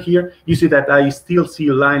container here. You see that I still see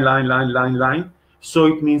line, line, line, line, line. So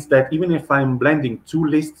it means that even if I'm blending two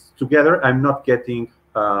lists together, I'm not getting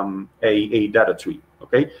a data tree.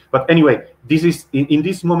 Okay, but anyway, this is in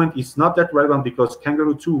this moment it's not that relevant because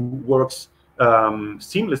Kangaroo 2 works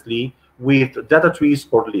seamlessly with data trees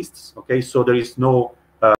or lists. Okay, so there is no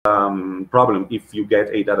problem if you get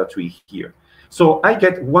a data tree here. So I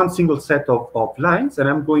get one single set of lines, and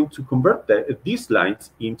I'm going to convert these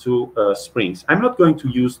lines into springs. I'm not going to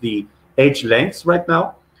use the edge lengths right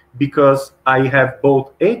now because I have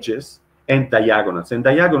both edges and diagonals, and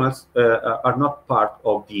diagonals are not part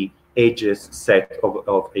of the edges set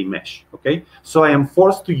of a mesh. Okay, so I am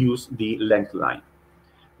forced to use the length line.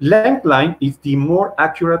 Length line is the more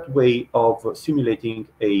accurate way of simulating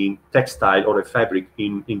a textile or a fabric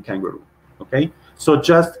in Kangaroo. Okay, so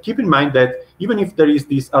just keep in mind that even if there is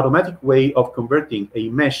this automatic way of converting a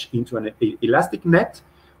mesh into an elastic net,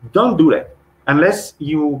 don't do that unless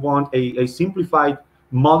you want a simplified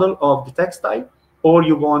model of the textile or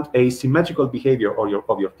you want a symmetrical behavior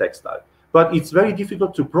of your textile. But it's very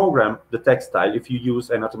difficult to program the textile if you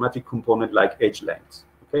use an automatic component like edge lengths.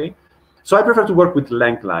 Okay, so I prefer to work with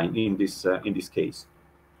length line in this case,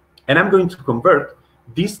 and I'm going to convert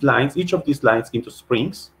these lines, each of these lines, into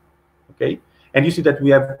springs. Okay, and you see that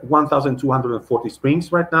we have 1,240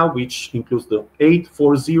 springs right now, which includes the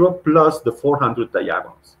 840 plus the 400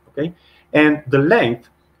 diagonals. Okay, and the length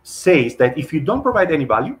says that if you don't provide any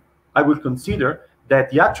value, I will consider that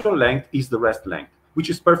the actual length is the rest length, which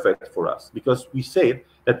is perfect for us because we said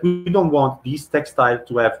that we don't want this textile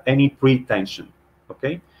to have any pre-tension.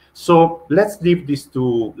 Okay, so let's leave this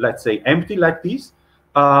to, let's say, empty like this.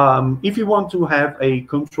 If you want to have a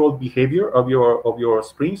controlled behavior of your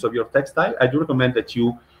springs, of your textile, I do recommend that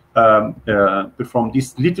you perform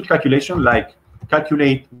this little calculation, like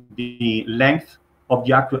calculate the length of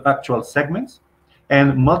the actual segments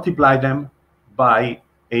and multiply them by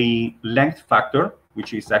a length factor,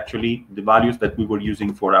 which is actually the values that we were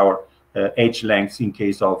using for our edge lengths in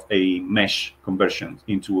case of a mesh conversion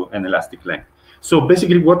into an elastic length. So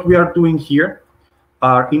basically what we are doing here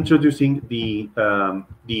are introducing the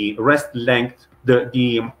rest length,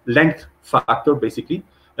 the length factor, basically,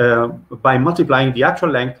 by multiplying the actual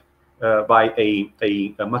length by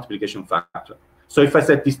a multiplication factor. So if I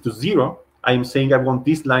set this to 0, I am saying I want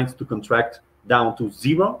these lines to contract down to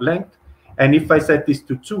 0 length. And if I set this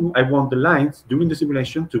to 2, I want the lines during the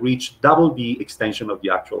simulation to reach double the extension of the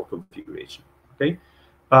actual configuration. Okay,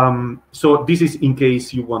 so this is in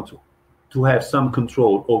case you want to have some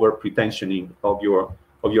control over pretensioning of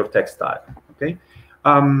your textile. Okay,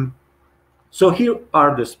 so here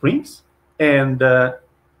are the springs, and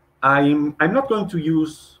I'm not going to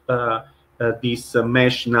use this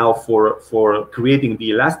mesh now for creating the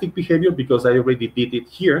elastic behavior because I already did it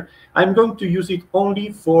here. I'm going to use it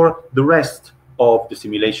only for the rest of the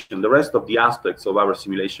simulation, the rest of the aspects of our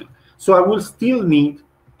simulation. So I will still need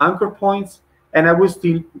anchor points, and I will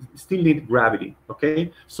still need gravity.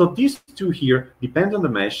 Okay, so these two here depend on the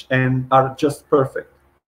mesh and are just perfect.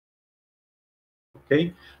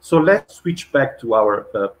 Okay, so let's switch back to our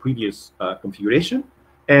previous configuration.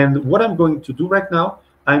 And what I'm going to do right now,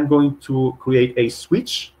 I'm going to create a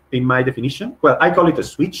switch in my definition. Well, I call it a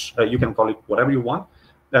switch. You can call it whatever you want.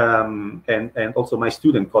 And also my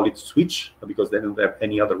student call it switch because they don't have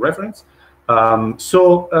any other reference.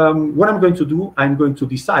 So what I'm going to do, I'm going to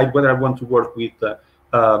decide whether I want to work with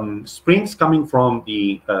springs coming from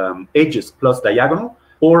the edges plus diagonal,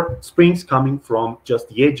 or springs coming from just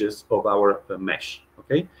the edges of our mesh.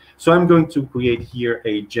 Okay, so I'm going to create here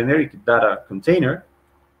a generic data container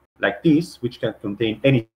like this, which can contain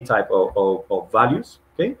any type of values.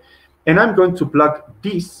 Okay, and I'm going to plug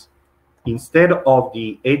this instead of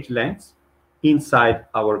the edge lengths inside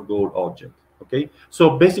our goal object. Okay,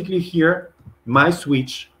 so basically here my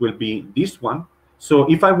switch will be this one. So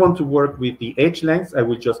if I want to work with the edge lengths, I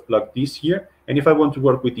will just plug this here. And if I want to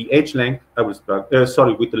work with the edge length, I will plug,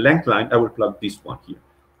 with the length line, I will plug this one here.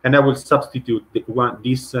 And I will substitute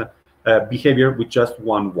this behavior with just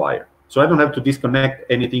one wire. So I don't have to disconnect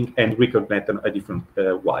anything and reconnect a different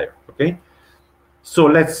wire. Okay, so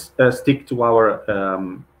let's stick to our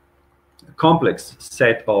complex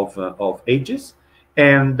set of edges.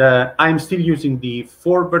 And I'm still using the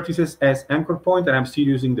 4 vertices as anchor point, and I'm still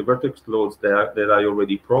using the vertex loads that I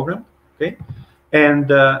already programmed. Okay, and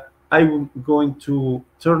I'm going to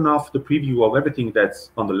turn off the preview of everything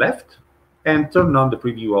that's on the left and turn on the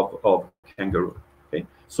preview of Kangaroo. Okay,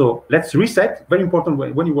 so let's reset. Very important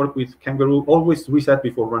when you work with Kangaroo, always reset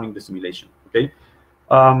before running the simulation. Okay,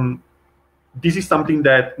 this is something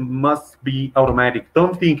that must be automatic.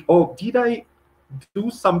 Don't think, oh, did I do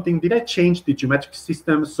something? Did I change the geometric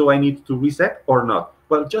system so I need to reset or not?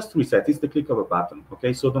 Well, just reset. It's the click of a button.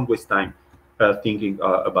 Okay, so don't waste time thinking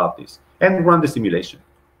about this and run the simulation.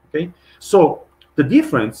 Okay, so the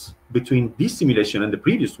difference between this simulation and the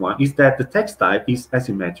previous one is that the textile is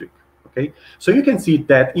asymmetric. Okay, so you can see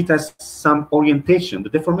that it has some orientation. The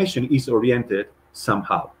deformation is oriented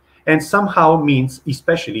somehow, and somehow means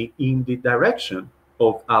especially in the direction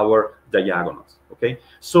of our diagonals. Okay,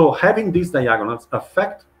 so having these diagonals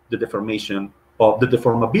affect the deformation of the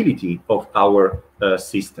deformability of our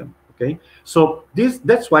system. Okay, so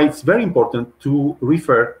that's why it's very important to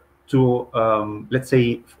refer to, let's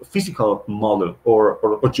say, physical model or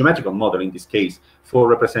geometrical model in this case for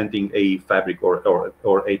representing a fabric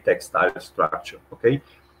or a textile structure. Okay,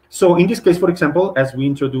 so in this case, for example, as we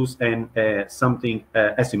introduce something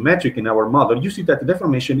asymmetric in our model, you see that the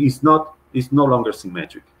deformation is no longer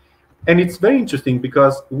symmetric, and it's very interesting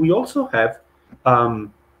because we also have,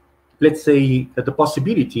 let's say, the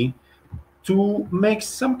possibility to make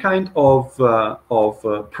some kind of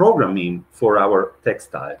programming for our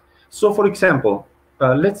textile. So, for example,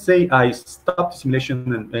 let's say I stop the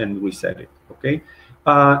simulation and reset it. Okay.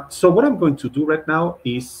 So what I'm going to do right now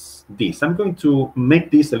is this. I'm going to make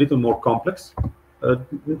this a little more complex.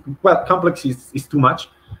 Well, complex is too much.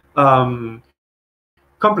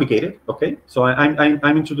 Complicated. Okay. So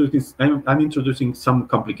I'm introducing some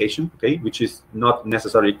complication. Okay, which is not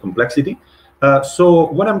necessarily complexity. So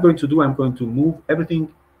what I'm going to do, I'm going to move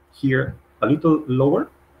everything here a little lower,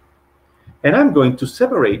 and I'm going to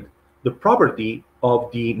separate the property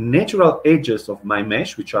of the natural edges of my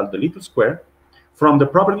mesh, which are the little square, from the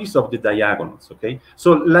properties of the diagonals. Okay,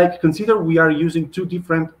 so like consider we are using two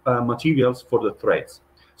different materials for the threads.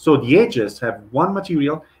 So the edges have one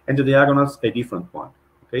material and the diagonals a different one.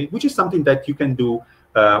 Okay, which is something that you can do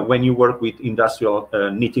when you work with industrial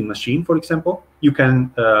knitting machine, for example. You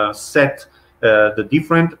can set the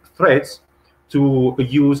different threads to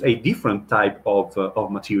use a different type of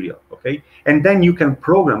material, okay? And then you can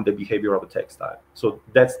program the behavior of a textile. So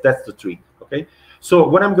that's the trick, okay? So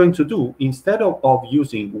what I'm going to do, instead of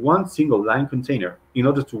using one single line container in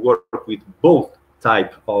order to work with both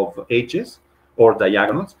type of edges or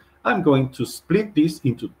diagonals, I'm going to split this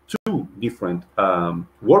into two different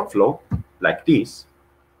workflow like this.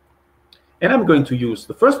 And I'm going to use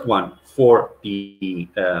the first one for the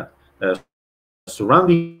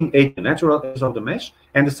surrounding edge, the natural edge of the mesh,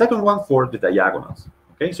 and the second one for the diagonals.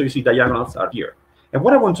 Okay, so you see diagonals are here. And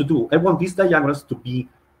what I want to do, I want these diagonals to be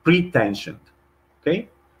pre-tensioned. Okay,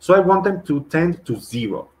 so I want them to tend to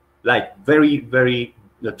zero, like very, very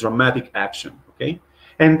dramatic action. Okay,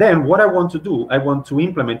 and then what I want to do, I want to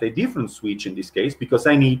implement a different switch in this case because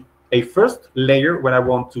I need a first layer where I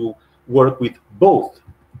want to work with both,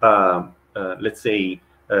 let's say,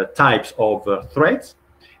 types of threads.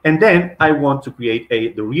 And then I want to create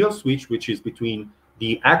the real switch, which is between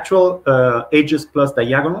the actual edges plus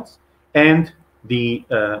diagonals and the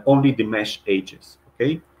only the mesh edges.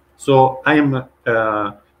 Okay, so I am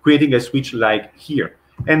creating a switch like here,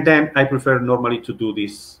 and then I prefer normally to do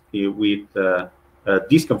this with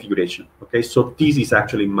this configuration. Okay, so this is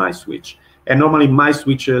actually my switch, and normally my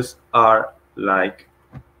switches are like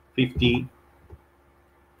 50,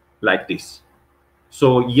 like this.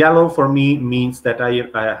 So yellow for me means that I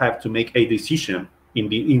have to make a decision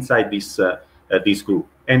inside this group,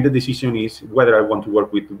 and the decision is whether I want to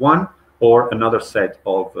work with one or another set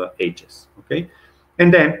of edges. Okay,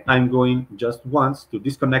 and then I'm going just once to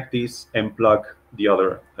disconnect this and plug the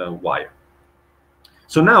other wire.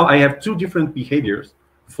 So now I have two different behaviors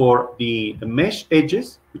for the mesh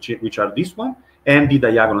edges, which are this one, and the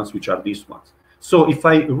diagonals, which are these ones. So if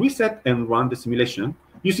I reset and run the simulation,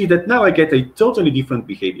 you see that now I get a totally different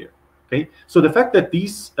behavior. Okay, so the fact that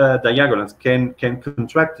these diagonals can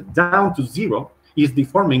contract down to zero is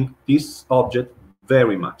deforming this object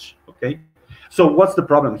very much. Okay, so what's the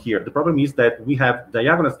problem here? The problem is that we have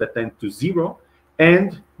diagonals that tend to zero,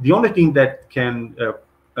 and the only thing that can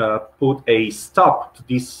put a stop to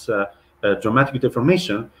this dramatic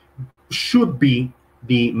deformation should be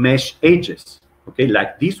the mesh edges. Okay,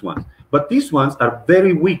 like these ones. But these ones are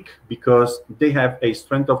very weak because they have a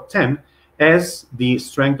strength of 10 as the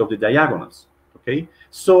strength of the diagonals. Okay,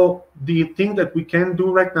 so the thing that we can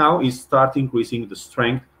do right now is start increasing the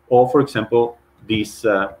strength of, for example, these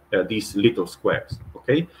little squares,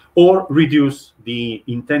 okay, or reduce the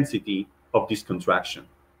intensity of this contraction.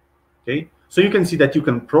 Okay, so you can see that you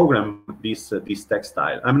can program this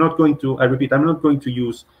textile. I'm not going to, I repeat, I'm not going to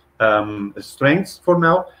use strengths for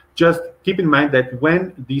now. Just keep in mind that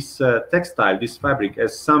when this textile, this fabric,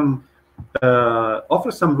 has some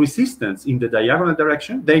offers some resistance in the diagonal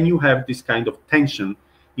direction, then you have this kind of tension,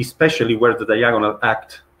 especially where the diagonal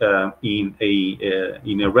act in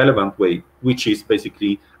a relevant way, which is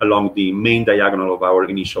basically along the main diagonal of our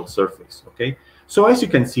initial surface. Okay, so as you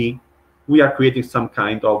can see, we are creating some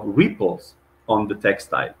kind of ripples on the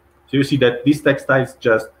textile. So you see that this textile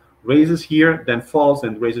just raises here, then falls,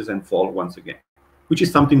 and raises and falls once again, which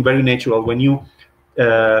is something very natural when you,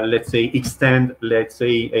 let's say, extend, let's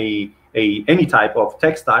say, any type of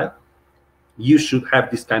textile. You should have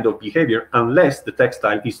this kind of behavior unless the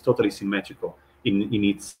textile is totally symmetrical in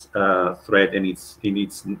its thread and in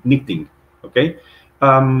its knitting. Okay,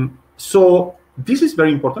 so this is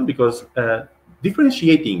very important because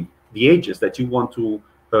differentiating the edges that you want to,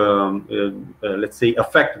 let's say,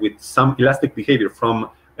 affect with some elastic behavior from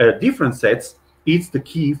different sets is the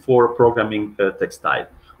key for programming textile.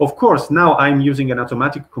 Of course, now I'm using an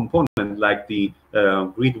automatic component like the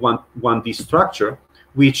grid 1D structure,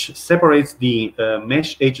 which separates the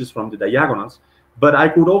mesh edges from the diagonals. But I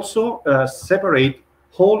could also separate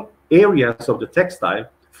whole areas of the textile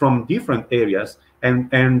from different areas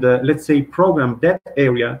and let's say, program that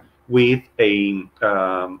area with a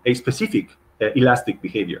specific elastic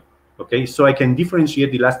behavior. Okay, so I can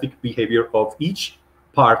differentiate the elastic behavior of each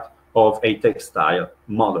part of a textile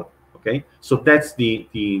model. Okay, so that's the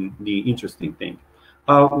interesting thing.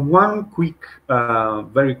 One quick,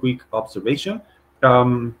 very quick observation.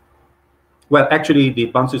 Well, actually, the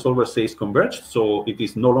boundary solver says converged, so it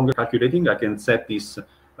is no longer calculating. I can set this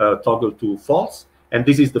toggle to false, and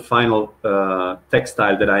this is the final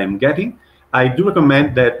textile that I am getting. I do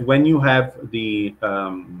recommend that when you have the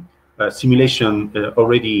simulation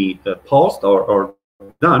already paused or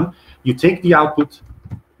done, you take the output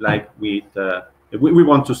like with, we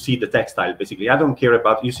want to see the textile, basically. I don't care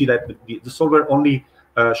about, you see that the solver only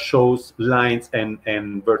shows lines and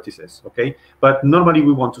vertices, okay? But normally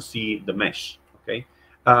we want to see the mesh, okay?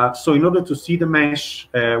 So in order to see the mesh,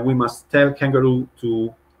 we must tell Kangaroo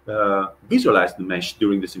to visualize the mesh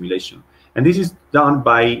during the simulation. And this is done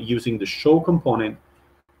by using the show component.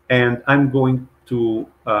 And I'm going to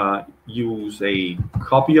use a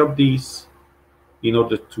copy of this in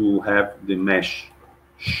order to have the mesh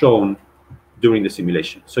shown during the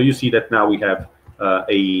simulation. So you see that now we have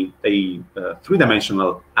a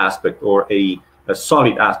three-dimensional aspect, or a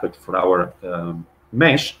solid aspect for our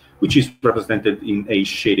mesh, which is represented in a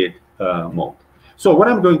shaded mode. So what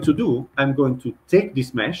I'm going to do, I'm going to take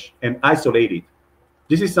this mesh and isolate it.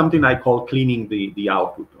 This is something I call cleaning the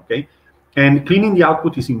output, okay? And cleaning the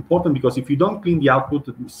output is important because if you don't clean the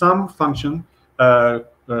output, some function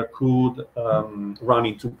could run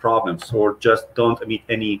into problems or just don't emit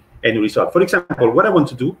any result. For example, what I want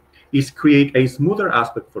to do is create a smoother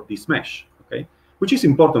aspect for this mesh, okay? Which is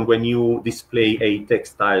important when you display a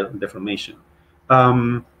textile deformation.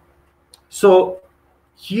 So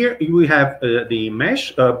here we have the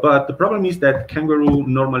mesh, but the problem is that Kangaroo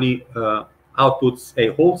normally outputs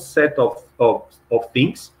a whole set of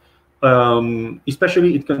things.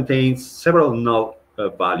 Especially it contains several null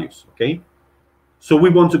values, okay? So we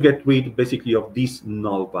want to get rid basically of these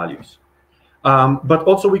null values. But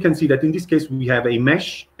also we can see that in this case we have a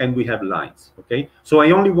mesh and we have lines, okay? So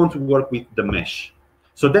I only want to work with the mesh.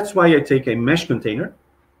 So that's why I take a mesh container.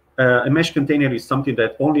 A mesh container is something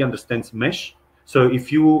that only understands mesh. So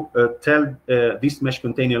if you tell this mesh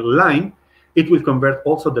container line, it will convert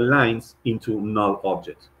also the lines into null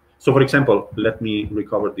objects. So for example, let me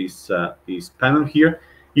recover this panel here.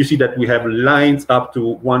 You see that we have lines up to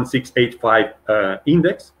 1685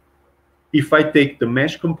 index. If I take the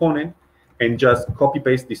mesh component and just copy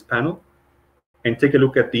paste this panel and take a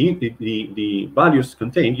look at the values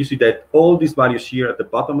contained, you see that all these values here at the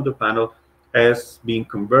bottom of the panel have been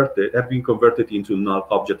converted into null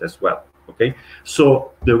object as well. Okay,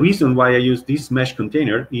 so the reason why I use this mesh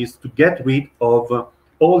container is to get rid of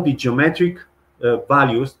all the geometric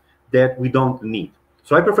values that we don't need.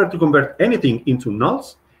 So I prefer to convert anything into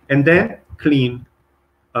nulls and then clean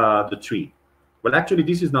the tree. Well, actually,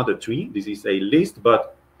 this is not a tree. This is a list,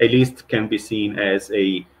 but a list can be seen as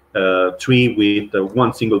a tree with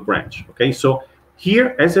one single branch. Okay, so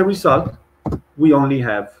here, as a result, we only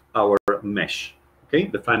have our mesh, okay,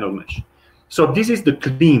 the final mesh. So this is the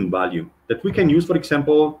clean value that we can use, for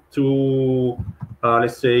example, to,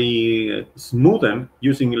 let's say, smoothen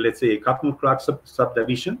using, let's say, a Kaplan crack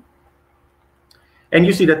subdivision. And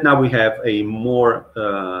you see that now we have a more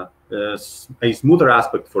a smoother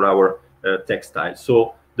aspect for our textile.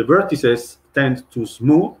 So the vertices tend to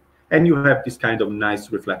smooth, and you have this kind of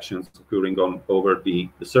nice reflections occurring over the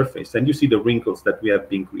surface, and you see the wrinkles that we have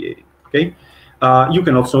been creating. Okay, you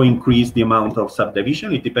can also increase the amount of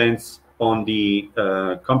subdivision. It depends on the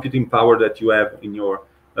computing power that you have in your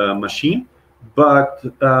machine, but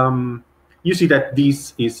you see that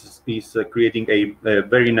this is creating a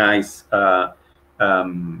very nice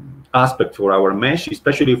aspect for our mesh,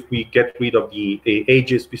 especially if we get rid of the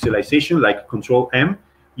edges visualization, like Control M.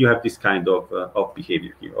 You have this kind of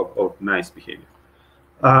behavior here, of nice behavior.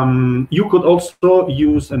 You could also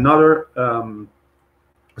use another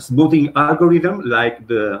smoothing algorithm like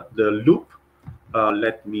the loop.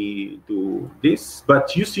 Let me do this.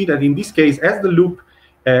 But you see that in this case, as the loop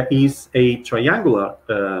is a triangular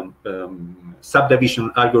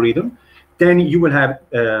subdivision algorithm, then you will have,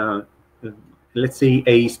 let's say,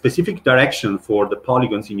 a specific direction for the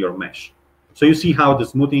polygons in your mesh. So you see how the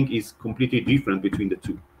smoothing is completely different between the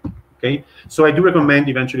two. Okay, so I do recommend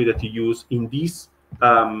eventually that you use in this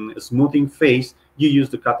smoothing phase, you use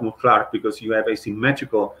the Catmull-Clark, because you have a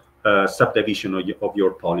symmetrical subdivision of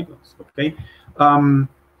your polygons. Okay, and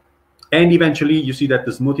eventually you see that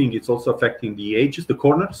the smoothing is also affecting the edges, the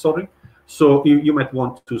corners. Sorry, so you might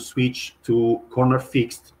want to switch to corner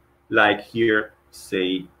fixed, like here,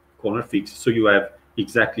 say corner fixed, so you have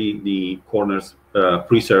exactly the corners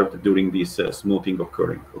preserved during this smoothing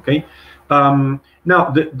occurring. Okay.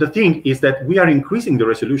 Now the thing is that we are increasing the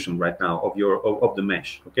resolution right now of the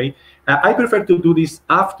mesh. Okay. I prefer to do this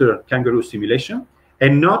after Kangaroo simulation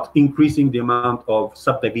and not increasing the amount of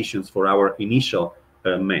subdivisions for our initial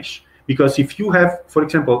mesh, because if you have, for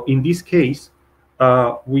example, in this case,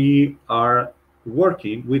 we are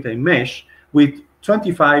working with a mesh with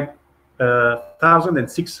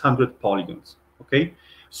 25,600 polygons. Okay,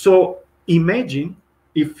 so imagine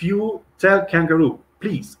if you tell Kangaroo,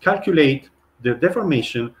 please calculate the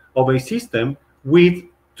deformation of a system with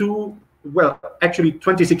actually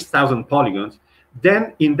 26,000 polygons,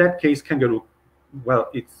 then in that case, Kangaroo,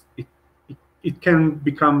 well, it can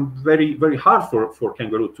become very, very hard for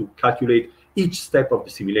Kangaroo to calculate each step of the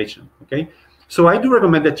simulation. Okay, so I do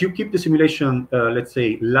recommend that you keep the simulation, let's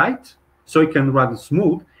say, light, so it can run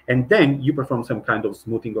smooth, and then you perform some kind of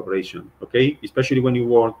smoothing operation. Okay, especially when you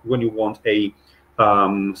want a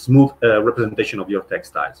smooth representation of your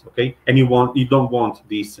textiles. Okay, and you don't want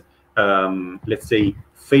this let's say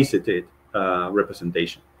faceted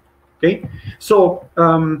representation. Okay, so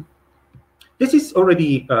this is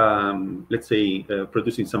already let's say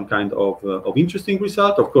producing some kind of interesting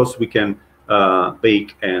result. Of course, we can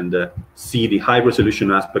bake and see the high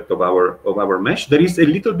resolution aspect of our mesh. There is a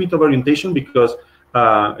little bit of orientation because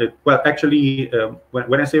well, actually,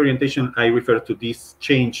 when I say orientation, I refer to this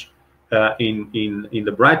change in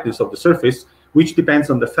the brightness of the surface, which depends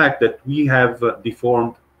on the fact that we have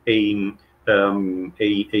deformed a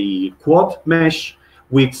quad mesh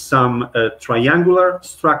with some triangular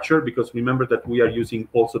structure, because remember that we are using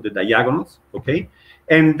also the diagonals. Okay,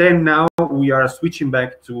 and then now we are switching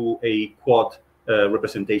back to a quad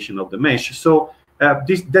representation of the mesh. So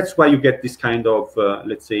that's why you get this kind of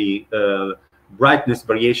let's say brightness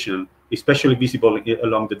variation, especially visible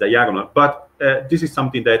along the diagonal. But this is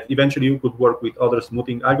something that eventually you could work with other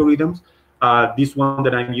smoothing algorithms. This one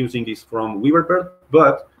that I'm using is from Weaverbird,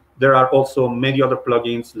 but there are also many other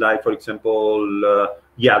plugins, like, for example,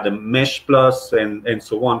 the Mesh Plus and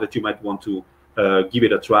so on, that you might want to give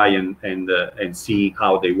it a try and see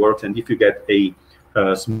how they work, and if you get a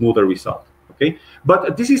smoother result. Okay,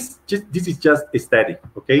 but this is just aesthetic.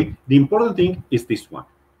 Okay, the important thing is this one.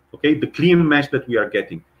 Okay, the clean mesh that we are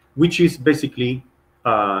getting, which is basically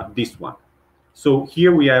this one. So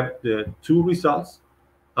here we have the two results,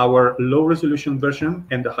 our low resolution version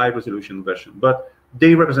and the high resolution version, but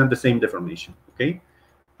they represent the same deformation. Okay,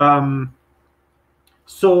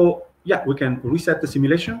 so yeah, we can reset the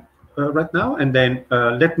simulation right now, and then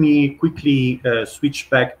let me quickly switch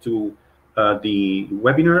back to the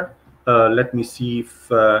webinar. Let me see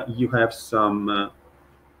if you have some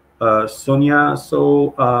Sonia.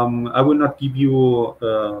 So I will not give you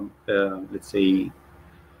let's say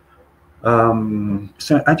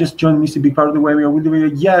so I just joined Mr. Big part of the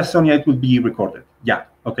webinar. Yeah, Sonia, it will be recorded. Yeah,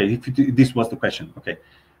 okay, if this was the question. Okay,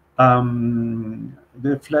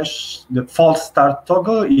 the false start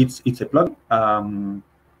toggle, it's a plugin.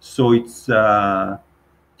 So it's yeah,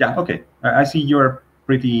 okay, I see you're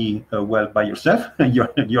pretty well by yourself.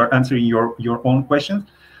 you're answering your own questions.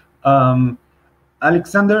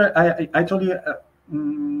 Alexander, I told you,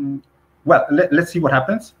 well, let's see what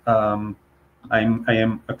happens. I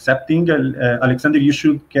am accepting. Alexander, you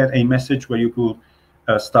should get a message where you could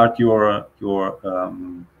start your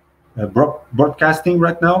broadcasting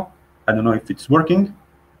right now. I don't know if it's working.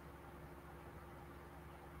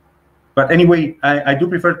 But anyway, I do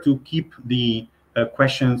prefer to keep the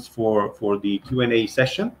questions for the Q&A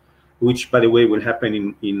session, which, by the way, will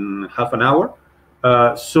happen in half an hour.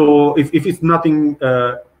 So if it's nothing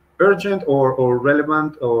urgent or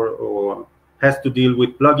relevant or has to deal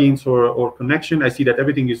with plugins or connection, I see that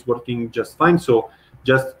everything is working just fine. So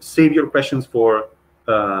just save your questions for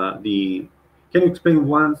the. Can you explain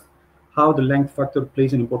once how the length factor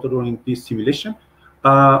plays an important role in this simulation?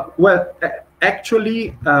 Well,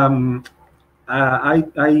 actually,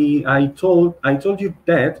 I told you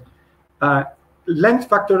that length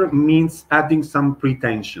factor means adding some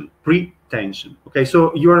pretension. Okay,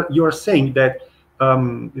 so you're saying that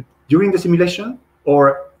during the simulation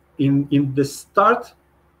or in the start,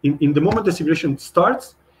 in the moment the simulation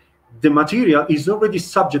starts, the material is already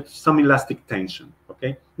subject to some elastic tension.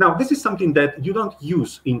 Okay, now this is something that you don't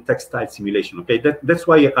use in textile simulation. Okay, that's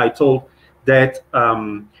why I told that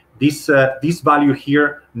this value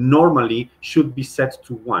here normally should be set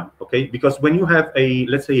to 1. Okay, because when you have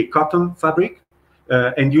let's say a cotton fabric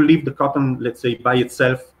and you leave the cotton, let's say, by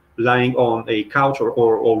itself lying on a couch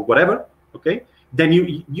or whatever, okay, then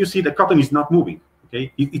you see the cotton is not moving.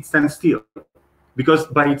 Okay, it stands still because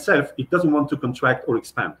by itself it doesn't want to contract or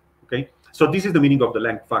expand. Okay, so this is the meaning of the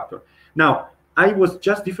length factor. Now, I was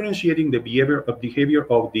just differentiating the behavior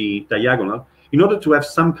of the diagonal in order to have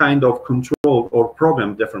some kind of control or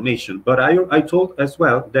program deformation. But I told as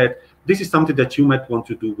well that this is something that you might want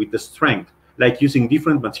to do with the strength, like using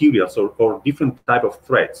different materials or different type of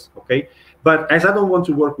threads. Okay, but as I don't want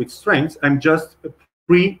to work with strengths, I'm just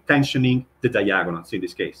pre-tensioning the diagonals in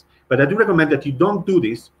this case. But I do recommend that you don't do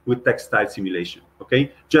this with textile simulation.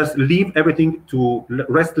 Okay, just leave everything to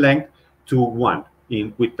rest length to 1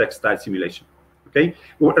 with textile simulation. Okay,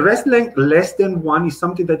 well, rest length less than 1 is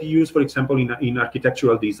something that you use, for example, in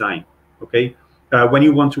architectural design. Okay, when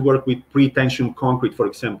you want to work with pre-tension concrete, for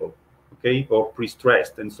example, okay, or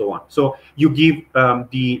pre-stressed and so on. So you give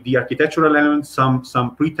the architectural elements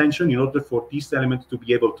some pre-tension in order for these elements to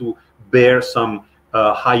be able to bear some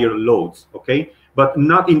higher loads. Okay, but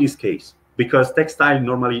not in this case because textile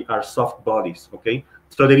normally are soft bodies. Okay,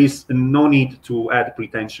 so there is no need to add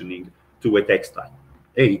pre-tensioning to a textile.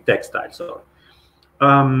 Sorry.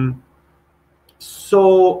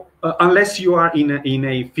 Unless you are in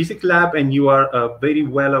a physics lab and you are very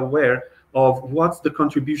well aware of what's the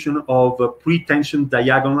contribution of a pre-tension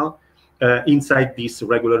diagonal inside this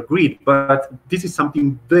regular grid, but this is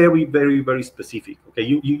something very, very, very specific. Okay,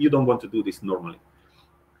 you don't want to do this normally.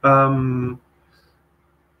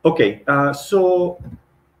 Okay, so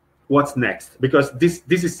what's next? Because this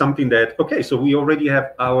is something that, okay, so we already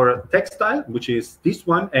have our textile, which is this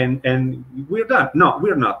one, and we're done. No,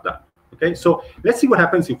 we're not done. Okay, so let's see what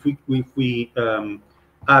happens if we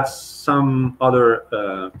add some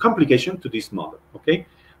other complication to this model. Okay,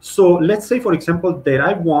 so let's say, for example, that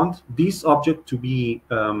I want this object to be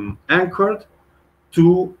anchored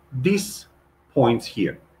to these points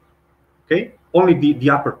here. Okay, only the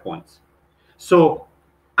upper points. So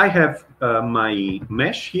I have my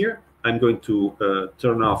mesh here. I'm going to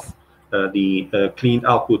turn off the clean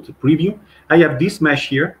output preview. I have this mesh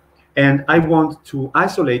here, and I want to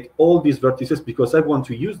isolate all these vertices because I want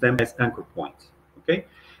to use them as anchor points. Okay,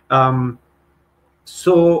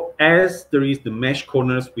 so as there is the mesh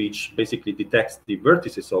corners, which basically detects the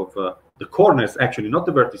vertices of the corners, actually not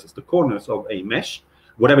the vertices, the corners of a mesh,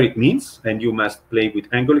 whatever it means, and you must play with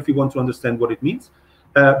angle if you want to understand what it means.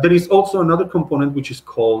 There is also another component which is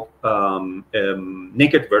called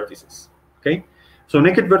naked vertices. Okay, so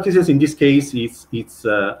naked vertices in this case it's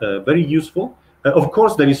very useful. Of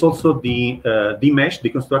course, there is also the mesh, the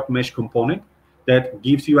construct mesh component that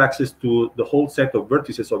gives you access to the whole set of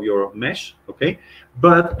vertices of your mesh. Okay,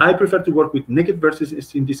 but I prefer to work with naked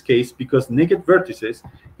vertices in this case because naked vertices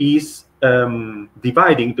is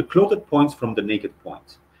dividing the clothed points from the naked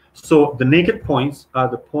points. So the naked points are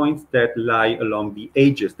the points that lie along the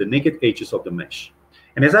edges, the naked edges of the mesh.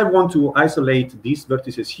 And as I want to isolate these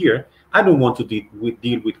vertices here, I don't want to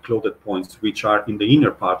deal with clothed points which are in the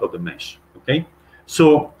inner part of the mesh. Okay,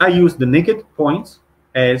 so I use the naked points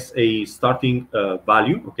as a starting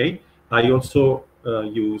value. Okay, I also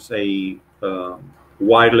use a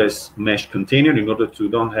wireless mesh container in order to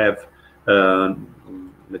don't have,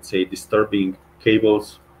 let's say, disturbing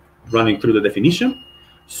cables running through the definition.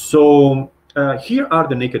 So here are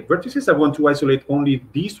the naked vertices. I want to isolate only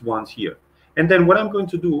these ones here. And then what I'm going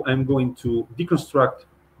to do, I'm going to deconstruct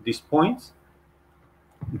these points.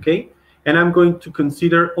 Okay. and I'm going to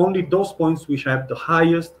consider only those points which have the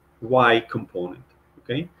highest y component.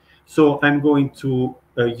 Okay, so I'm going to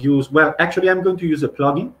use, well, actually I'm going to use a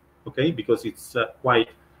plugin, okay, because it's quite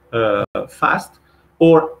fast,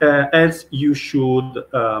 or else you should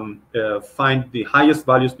find the highest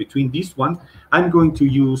values between these ones. I'm going to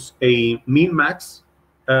use a min-max.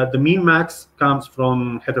 The min-max comes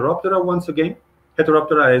from Heteroptera once again.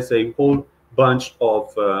 Heteroptera has a whole bunch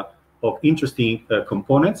of interesting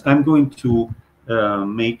components. I'm going to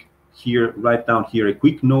write down here a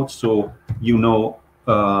quick note so you know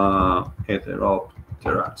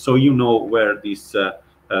Heteroptera, so you know where this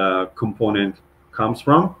component comes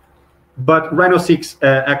from. But Rhino 6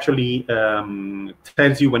 actually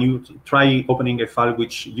tells you, when you try opening a file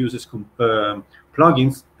which uses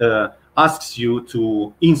plugins, asks you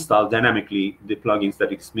to install dynamically the plugins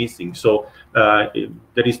that it's missing. So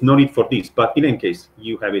there is no need for this, but in any case,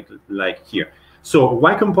 you have it like here. So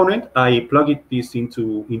Y component, I plug this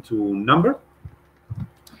into number,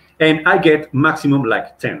 and I get maximum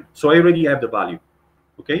like 10. So I already have the value,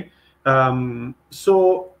 okay?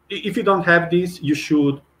 So if you don't have this, you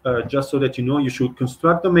should, just so that you know, you should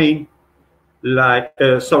construct the main, like,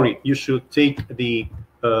 you should take the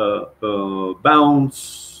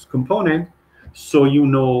bounds component, so you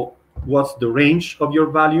know what's the range of your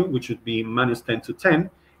value, which would be -10 to 10,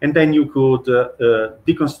 and then you could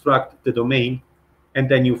deconstruct the domain, and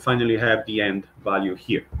then you finally have the end value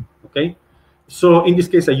here, okay? So in this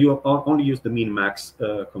case, I only use the min-max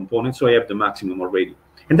component, so I have the maximum already.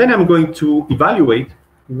 And then I'm going to evaluate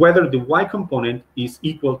whether the Y component is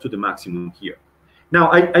equal to the maximum here. Now,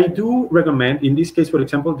 I do recommend, in this case, for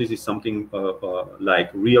example, this is something like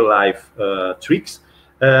real-life tricks.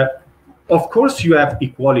 Of course, you have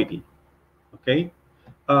equality, okay?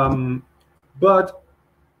 But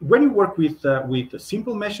when you work with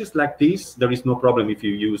simple meshes like this, there is no problem if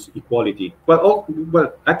you use equality. Well,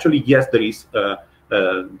 actually, yes, there is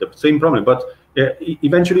the same problem, but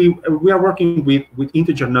eventually we are working with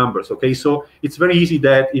integer numbers, okay? So it's very easy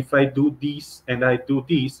that if I do this and I do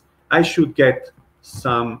this, I should get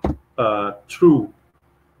some true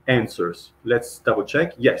answers. Let's double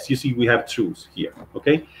check. Yes, you see we have truths here,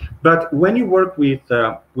 okay? But when you work with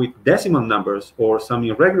decimal numbers or some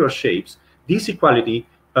irregular shapes, this equality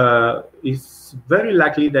is very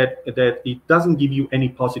likely that it doesn't give you any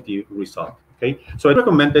positive result, okay? So I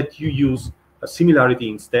recommend that you use a similarity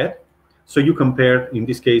instead. So you compare, in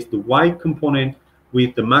this case, the Y component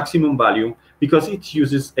with the maximum value, because it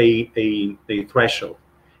uses a threshold.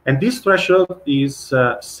 And this threshold is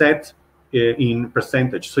set in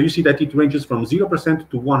percentage. So you see that it ranges from 0%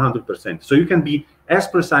 to 100%. So you can be as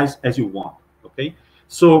precise as you want, okay?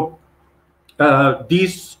 So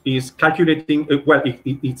this is calculating,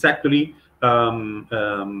 it's actually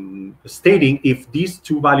stating if these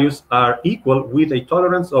two values are equal with a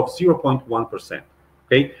tolerance of 0.1%,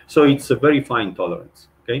 okay? So it's a very fine tolerance,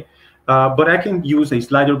 okay? But I can use a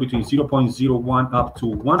slider between 0.01 up to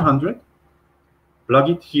 100, plug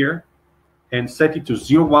it here, and set it to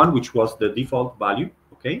 0.1, which was the default value,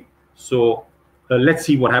 okay? So let's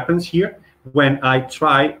see what happens here when I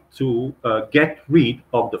try to get rid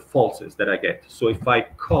of the falses that I get. So if I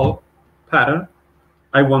call pattern,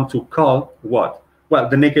 I want to call what? Well,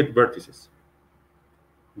 the naked vertices,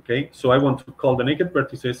 okay? So I want to call the naked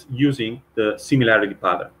vertices using the similarity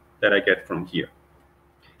pattern that I get from here.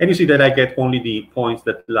 And you see that I get only the points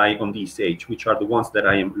that lie on this edge, which are the ones that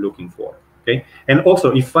I am looking for, okay? And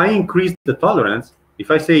also, if I increase the tolerance, if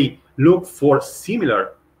I say look for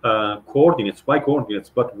similar coordinates, Y coordinates,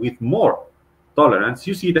 but with more tolerance,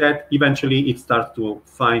 you see that eventually it starts to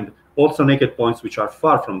find also naked points which are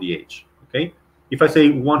far from the edge, okay? If I say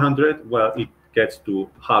 100, well, it gets to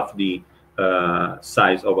half the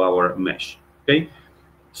size of our mesh, okay?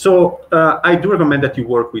 So I do recommend that you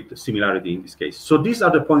work with similarity in this case. So these are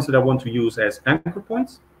the points that I want to use as anchor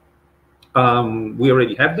points. We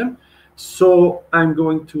already have them. So I'm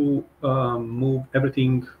going to move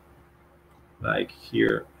everything like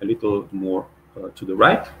here a little more to the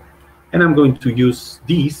right. And I'm going to use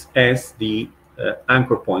these as the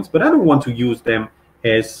anchor points. But I don't want to use them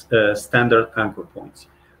as standard anchor points.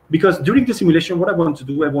 Because during the simulation, what I want to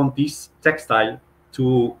do, I want this textile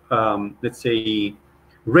to, let's say,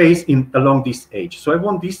 raise along this edge. So I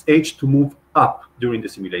want this edge to move up during the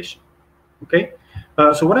simulation, okay?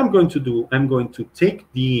 So what I'm going to do, I'm going to take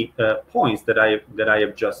the points that I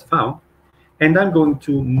have just found, and I'm going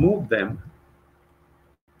to move them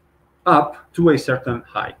up to a certain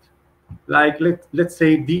height. Like let's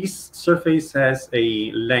say this surface has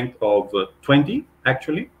a length of 20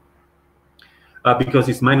 actually, because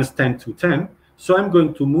it's -10 to 10. So I'm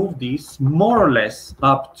going to move this more or less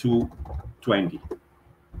up to 20.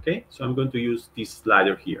 Okay, so I'm going to use this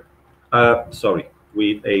slider here. Sorry,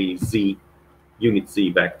 with a z, unit z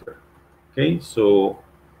vector. Okay, so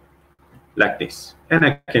like this. And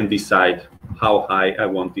I can decide how high I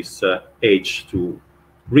want this edge to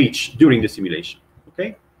reach during the simulation.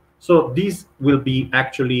 Okay, so this will be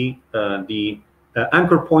actually the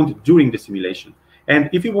anchor point during the simulation. And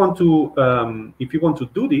if you want to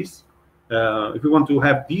do this, if you want to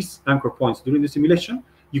have these anchor points during the simulation,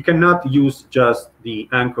 you cannot use just the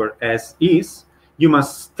anchor as is. You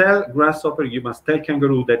must tell Grasshopper, you must tell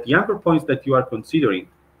Kangaroo that the anchor points that you are considering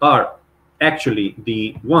are actually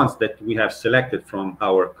the ones that we have selected from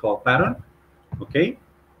our call pattern, okay?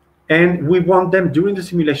 And we want them during the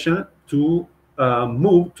simulation to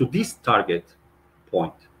move to this target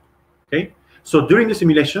point, okay? So during the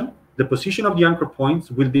simulation, the position of the anchor points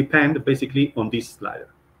will depend basically on this slider,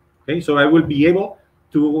 okay? So I will be able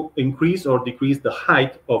to increase or decrease the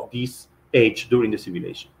height of this edge during the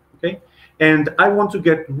simulation, okay? And I want to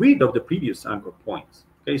get rid of the previous anchor points.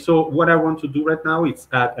 Okay, so what I want to do right now is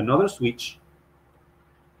add another switch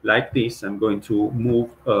like this. I'm going to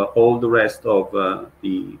move all the rest of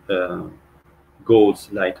the goals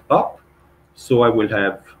like up. So I will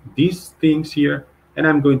have these things here, and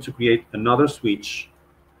I'm going to create another switch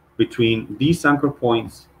between these anchor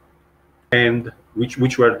points and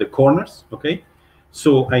which were the corners. Okay,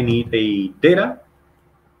 so I need a data,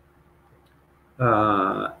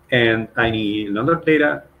 and I need another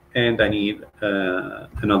data, and I need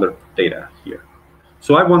another data here.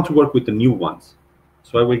 So I want to work with the new ones.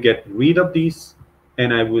 So I will get rid of these,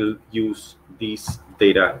 and I will use this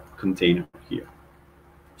data container here.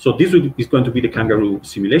 So this is going to be the Kangaroo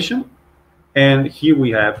simulation. And here we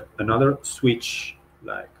have another switch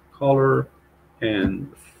like color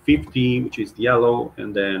and 50, which is yellow,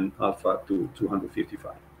 and then alpha to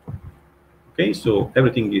 255. Okay, so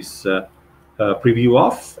everything is preview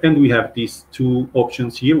off, and we have these two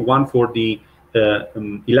options here, one for the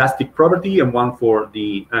elastic property and one for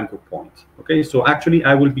the anchor point. Okay, so actually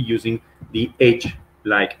I will be using the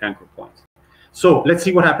edge-like anchor point. So let's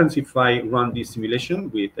see what happens if I run this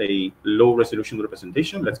simulation with a low resolution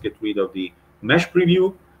representation. Let's get rid of the mesh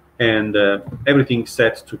preview, and everything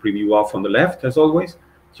set to preview off on the left as always.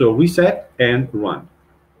 So reset and run.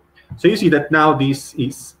 So you see that now this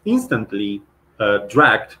is instantly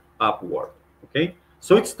dragged upward. Okay,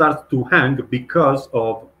 so it starts to hang because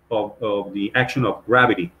of the action of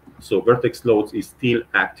gravity. So vertex loads is still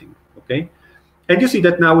acting. Okay, and you see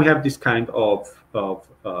that now we have this kind of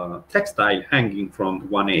textile hanging from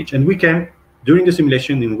one edge, and we can, during the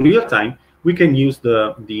simulation in real time, we can use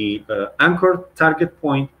the anchor target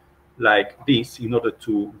point like this in order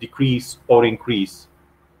to decrease or increase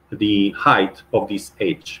the height of this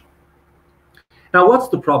edge. Now, what's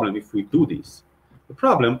the problem if we do this? The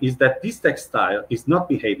problem is that this textile is not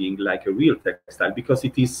behaving like a real textile because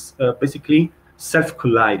it is basically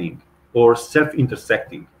self-colliding or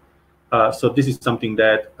self-intersecting. So this is something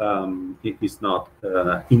that it is not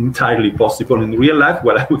entirely possible in real life.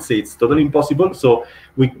 Well, I would say it's totally impossible. So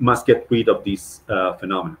we must get rid of this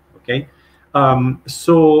phenomenon. Okay.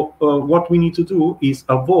 So what we need to do is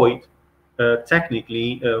avoid.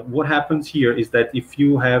 Technically, what happens here is that if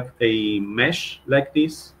you have a mesh like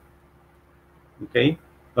this, okay,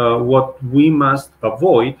 what we must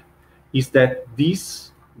avoid is that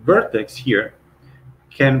this vertex here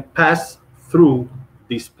can pass through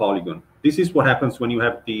this polygon. This is what happens when you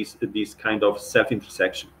have this kind of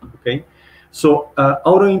self-intersection. Okay, so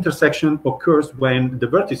auto-intersection occurs when the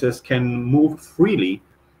vertices can move freely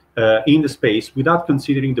in the space without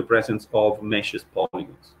considering the presence of meshes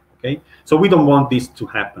polygons. Okay, so we don't want this to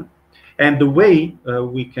happen. And the way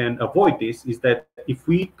we can avoid this is that if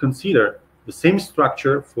we consider the same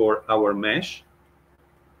structure for our mesh,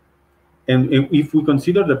 and if we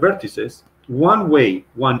consider the vertices,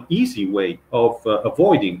 one easy way of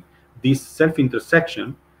avoiding this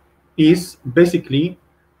self-intersection is basically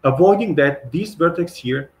avoiding that this vertex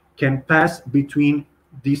here can pass between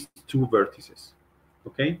these two vertices.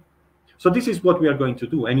 Okay, so this is what we are going to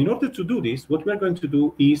do. And in order to do this, what we are going to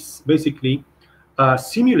do is basically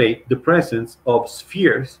simulate the presence of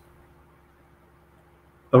spheres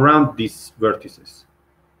around these vertices.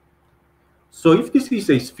 So if this is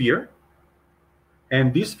a sphere,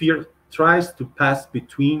 and this sphere tries to pass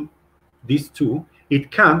between these two, it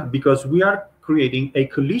can't, because we are creating a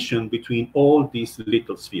collision between all these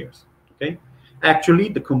little spheres. Okay, actually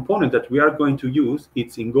the component that we are going to use,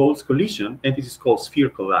 it's in Gold's collision, and this is called sphere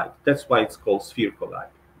collide. That's why it's called sphere collide.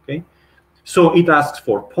 Okay, so it asks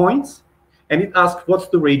for points, and it asks what's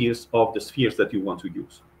the radius of the spheres that you want to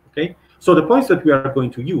use. Okay, So the points that we are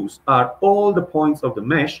going to use are all the points of the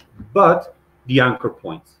mesh, but the anchor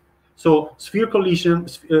points. So sphere collision,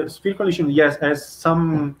 yes, has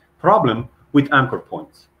some problem with anchor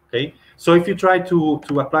points. Okay, so if you try to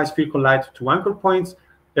apply sphere collide to anchor points,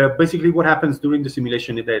 basically what happens during the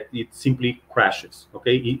simulation is that it simply crashes.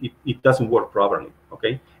 Okay, it doesn't work properly.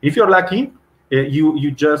 Okay, if you're lucky,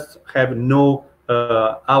 you just have no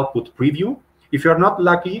output preview. If you're not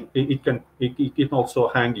lucky, it can also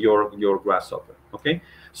hang your grasshopper. Okay,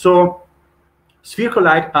 so sphere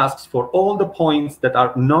collide asks for all the points that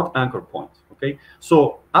are not anchor points. Okay,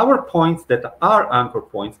 so our points that are anchor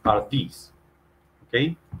points are these.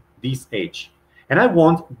 Okay, this edge, and I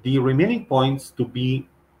want the remaining points to be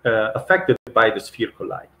affected by the sphere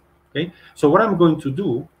collide. Okay, so what I'm going to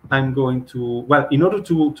do, I'm going to, well, in order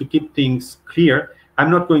to keep things clear, I'm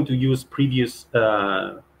not going to use previous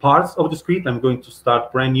parts of the script. I'm going to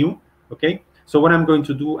start brand new. Okay, so what I'm going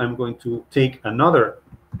to do, I'm going to take another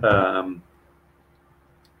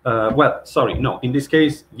well, sorry, no, in this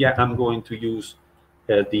case, yeah, I'm going to use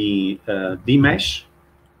the mesh,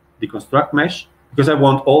 the construct mesh, because I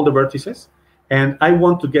want all the vertices, and I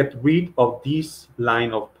want to get rid of this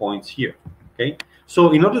line of points here. Okay,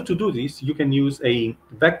 so in order to do this, you can use a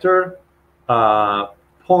vector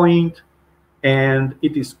point, and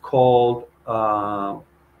it is called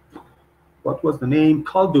what was the name?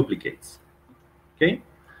 Call duplicates. Okay,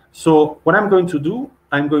 so what I'm going to do,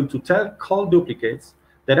 I'm going to tell call duplicates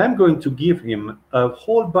that I'm going to give him a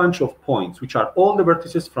whole bunch of points, which are all the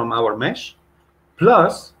vertices from our mesh,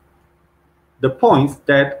 plus the points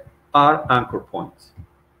that are anchor points,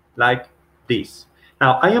 like this.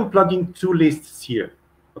 Now, I am plugging two lists here,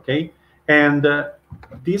 okay? And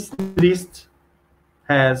this list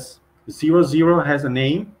has 0, 0 has a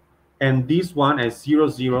name, and this one has 0,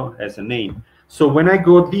 0 has a name. So when I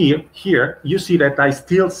go here, you see that I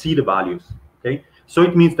still see the values, okay? So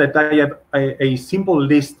it means that I have a simple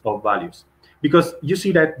list of values, because you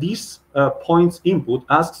see that this points input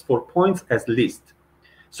asks for points as list.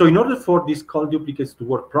 So in order for these call duplicates to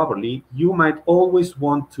work properly, you might always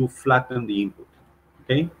want to flatten the input,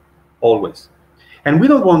 okay? Always. And we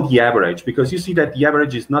don't want the average, because you see that the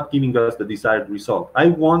average is not giving us the desired result. I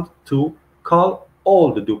want to call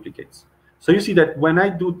all the duplicates. So you see that when I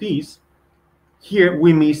do this, here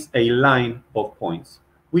we miss a line of points,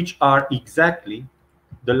 which are exactly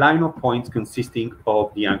the line of points consisting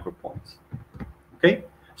of the anchor points. Okay,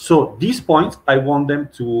 so these points, I want them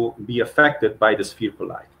to be affected by the sphere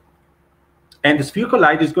collide. And the sphere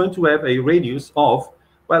collide is going to have a radius of,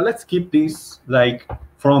 well, let's keep this like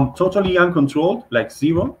from totally uncontrolled, like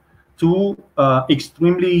 0, to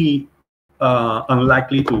extremely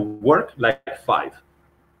unlikely to work, like 5.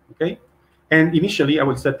 Okay, and initially I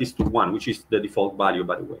will set this to 1, which is the default value,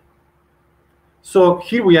 by the way. So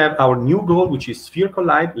here we have our new goal, which is sphere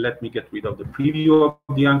collide. Let me get rid of the preview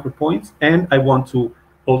of the anchor points, and I want to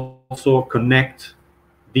also connect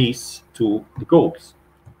these to the goals.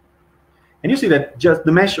 And you see that just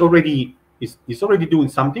the mesh already is already doing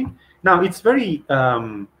something. Now it's very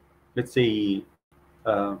let's say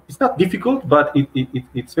it's not difficult, but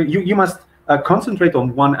it's very, you must concentrate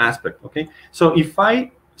on one aspect. Okay, so if I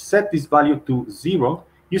set this value to 0,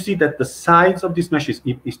 you see that the sides of these meshes,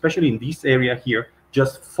 especially in this area here,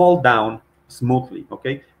 just fall down smoothly,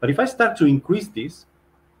 okay? But if I start to increase this,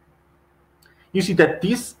 you see that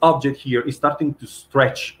this object here is starting to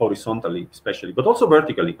stretch horizontally, especially, but also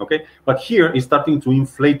vertically, okay? But here is starting to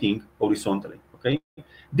inflating horizontally, okay?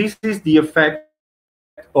 This is the effect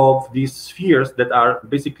of these spheres that are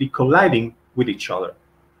basically colliding with each other,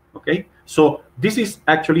 okay? So this is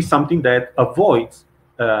actually something that avoids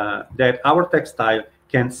that our textile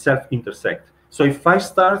can self-intersect. So if I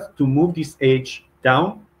start to move this edge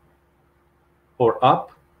down or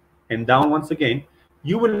up and down once again,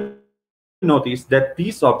 you will notice that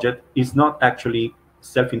this object is not actually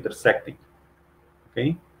self-intersecting.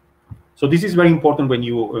 Okay, so this is very important when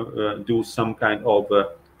you do some kind of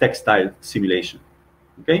textile simulation.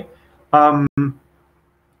 Okay,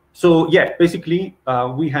 so yeah, basically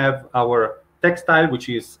we have our textile, which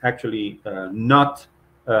is actually not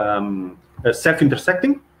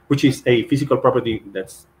self-intersecting, which is a physical property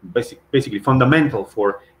that's basically fundamental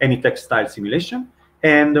for any textile simulation.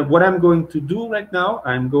 And what I'm going to do right now,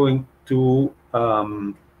 I'm going to,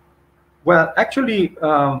 well, actually,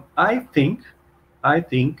 I think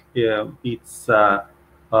it's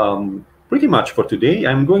pretty much for today.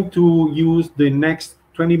 I'm going to use the next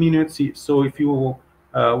 20 minutes. So if you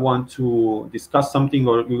want to discuss something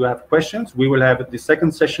or you have questions, we will have the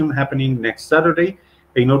second session happening next Saturday,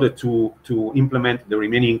 in order to implement the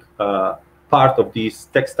remaining part of this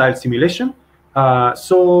textile simulation.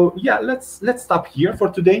 So yeah, let's stop here for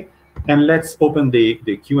today, and let's open the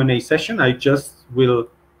Q&A session. I just will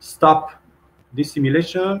stop this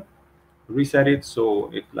simulation, reset it so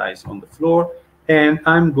it lies on the floor, and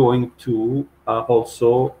I'm going to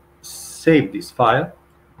also save this file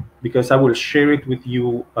because I will share it with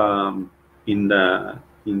you in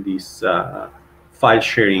this file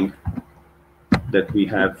sharing that we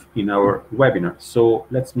have in our webinar. So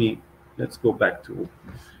let's go back to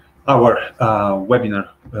our webinar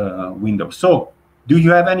window. So do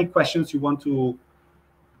you have any questions you want to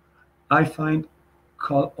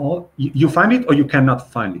call all? You find it or you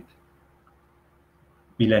cannot find it,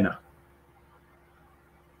 Milena?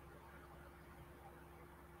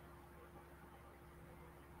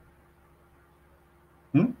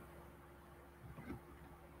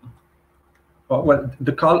 Well,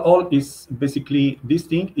 the call all is basically this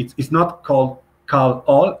thing. It's not called call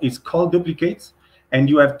all, it's call duplicates, and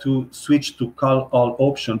you have to switch to call all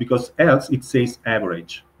option because else it says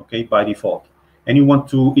average, okay, by default. And you want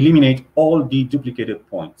to eliminate all the duplicated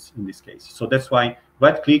points in this case. So that's why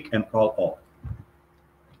right click and call all.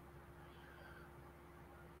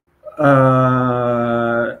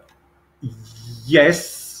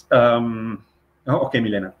 Yes. Okay,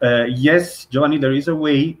 Milena. Yes, Giovanni, there is a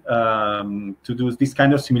way to do this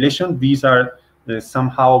kind of simulation. These are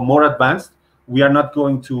somehow more advanced. We are not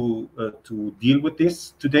going to deal with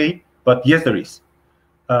this today, but yes, there is.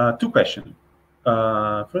 Two questions.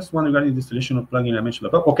 First one regarding the installation of plugin I mentioned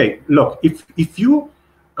above. Okay, look, if you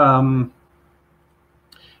have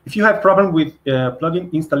problem with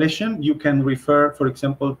plugin installation, you can refer, for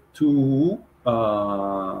example, to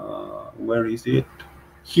where is it?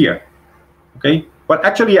 Here. Okay. But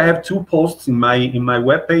actually, I have two posts in my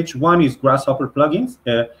web page. One is Grasshopper plugins.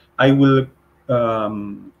 I will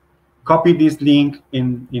copy this link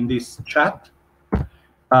in this chat.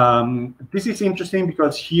 This is interesting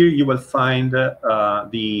because here you will find a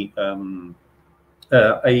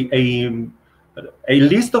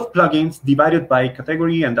list of plugins divided by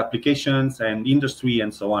category and applications and industry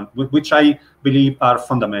and so on, which I believe are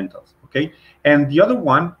fundamentals. Okay, and the other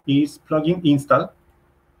one is plugin install.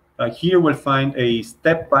 Here we'll find a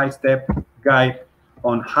step-by-step guide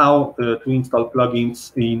on how to install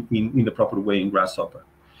plugins in the proper way in Grasshopper.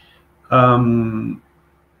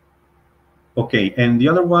 Okay, and the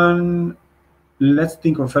other one, let's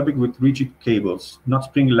think of fabric with rigid cables, not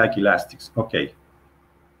spring like elastics. Okay.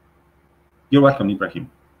 You're welcome,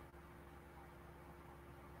 Ibrahim.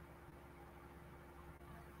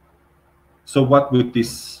 So what with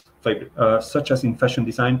this fabric, such as in fashion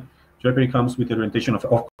design, drapery comes with the orientation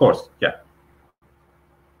of course, yeah.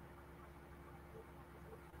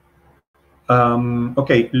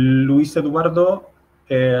 Ok, Luis Eduardo,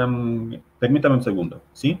 permítame un segundo,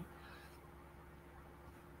 ¿sí?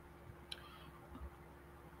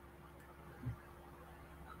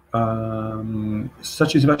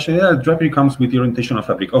 Such as drapery comes with the orientation of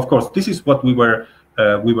fabric. Of course, this is what we were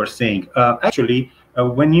saying. Actually,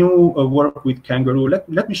 when you work with Kangaroo,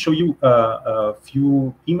 let me show you a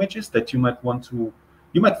few images that you might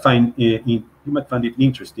find it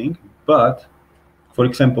interesting. But for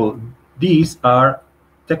example, these are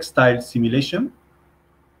Textile Simulation.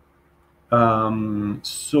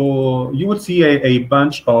 So you will see a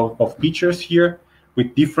bunch of pictures here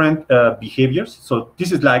with different behaviors. So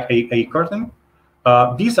this is like a curtain.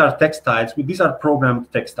 These are textiles. These are programmed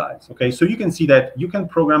textiles. Okay, so you can see that you can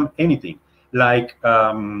program anything like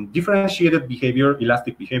differentiated behavior,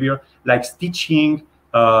 elastic behavior, like stitching.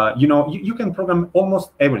 You can program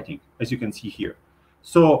almost everything, as you can see here.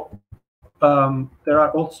 So there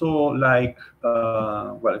are also like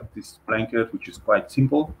well, this blanket, which is quite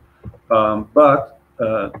simple, but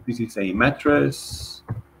this is a mattress.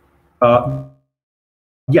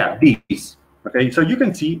 Yeah, this. Okay, so you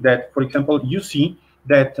can see that, for example, you see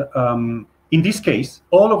that in this case,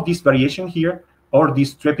 all of this variation here or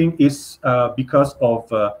this stripping is because of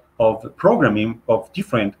programming of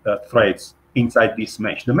different threads inside this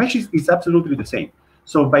mesh. The mesh is absolutely the same.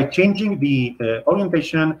 So by changing the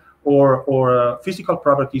orientation or physical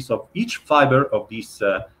properties of each fiber of this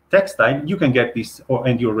textile, you can get this,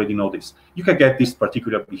 and you already know this, you can get this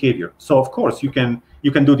particular behavior. So of course you can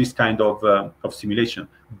do this kind of simulation,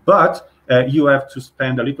 but you have to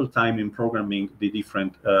spend a little time in programming the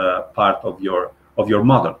different part of your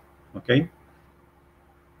model. Okay.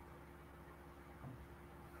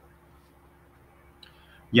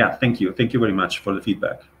 Yeah, thank you very much for the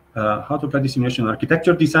feedback. How to apply the simulation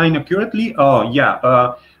architecture design accurately? Oh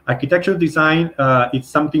yeah, architecture design, it's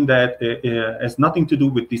something that has nothing to do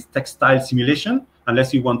with this textile simulation,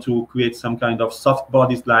 unless you want to create some kind of soft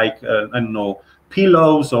bodies like I don't know,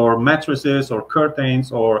 pillows or mattresses or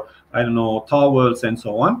curtains or, I don't know, towels and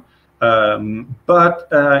so on. But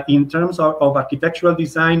in terms of architectural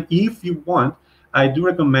design, if you want, I do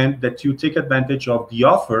recommend that you take advantage of the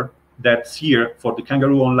offer that's here for the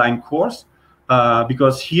Kangaroo online course,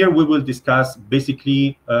 because here we will discuss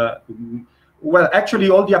basically, well, actually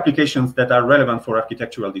all the applications that are relevant for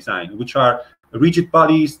architectural design, which are rigid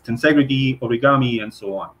bodies, tensegrity, origami, and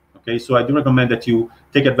so on. Okay, so I do recommend that you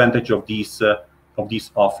take advantage of this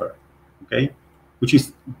offer. Okay, which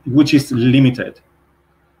is limited.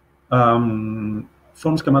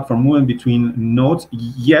 Forms come up from movement between nodes.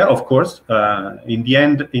 Yeah, of course. In the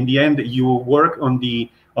end, you work on the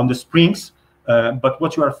springs, but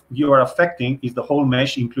what you are affecting is the whole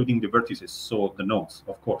mesh, including the vertices, so the nodes,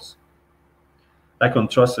 of course. Like on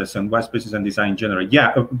trusses and white spaces and design in general.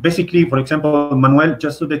 Yeah, basically, for example, Manuel,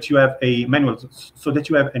 just so that you have a manual, so that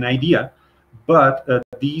you have an idea. But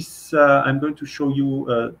this, I'm going to show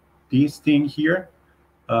you this thing here.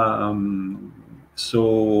 So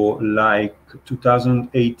like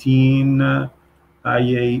 2018,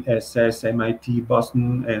 IASS, MIT,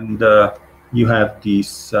 Boston, and you have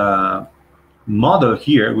this model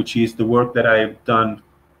here, which is the work that I've done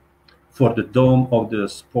for the dome of the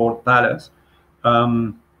Sport Palace.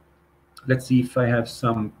 Let's see if I have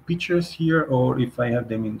some pictures here or if I have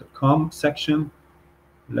them in the com section.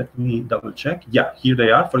 Let me double check. Yeah, here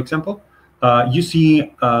they are. For example, you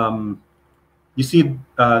see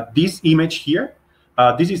this image here.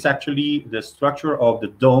 This is actually the structure of the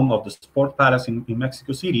dome of the Sport Palace in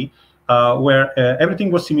Mexico City, where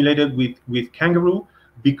everything was simulated with Kangaroo,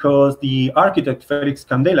 because the architect Felix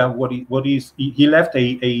Candela, he left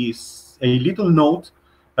a little note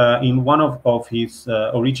in one of his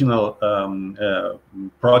original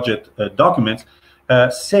project documents,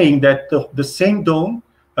 saying that the same dome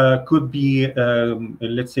could be,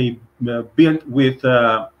 let's say, built with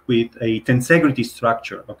a tensegrity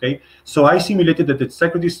structure. Okay, so I simulated the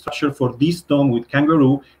tensegrity structure for this dome with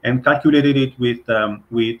Kangaroo and calculated it with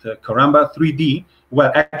Caramba 3D.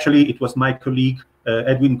 Well, actually, it was my colleague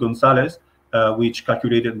Edwin Gonzalez which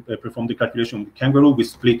performed the calculation with Kangaroo. We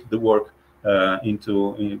split the work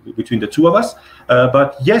between the two of us.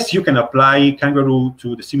 But yes, you can apply Kangaroo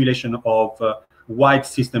to the simulation of wide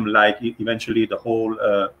system, like eventually the whole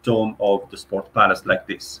dome of the Sport Palace, like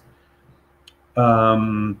this.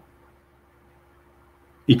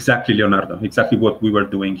 Exactly, Leonardo, exactly what we were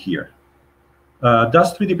doing here.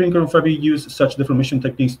 Does 3D printing on fabric use such deformation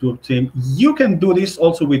techniques to obtain? You can do this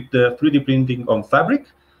also with the 3D printing on fabric,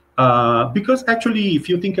 because actually, if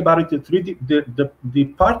you think about it, the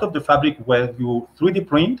part of the fabric where you 3D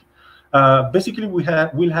print, basically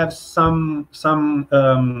we'll have some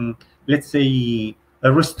let's say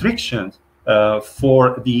restrictions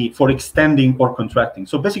for extending or contracting.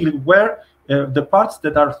 So basically, where the parts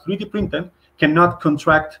that are 3D printed cannot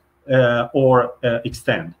contract or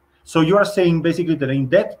extend. So you are saying basically that in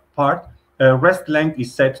that part, rest length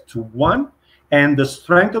is set to 1, and the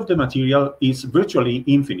strength of the material is virtually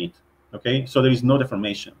infinite. Okay, so there is no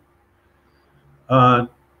deformation.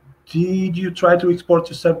 Did you try to export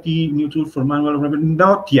to sub-D new tool for manual?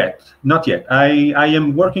 Not yet, not yet. I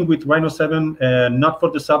am working with Rhino 7, not for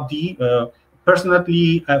the sub-D.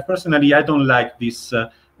 Personally, I don't like this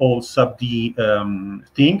old sub-D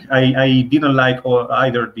thing. I didn't like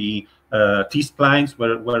either the T-splines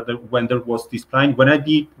when there was T-spline.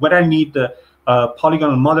 When I need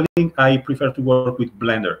polygonal modeling, I prefer to work with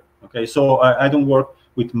Blender. Okay, so I don't work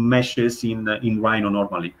with meshes in Rhino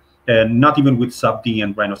normally. Not even with sub-D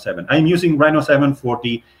and Rhino 7. I'm using Rhino 7 for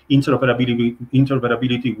the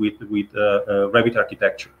interoperability with Revit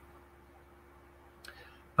architecture.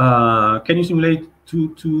 Can you simulate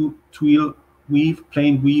twill weave,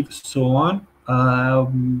 plane weave, so on?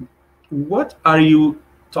 What are you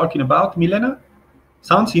talking about, Milena?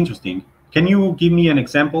 Sounds interesting. Can you give me an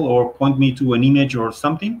example or point me to an image or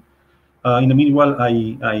something? In the meanwhile,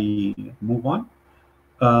 I move on.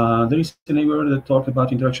 There is a neighbor that talked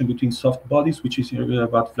about interaction between soft bodies, which is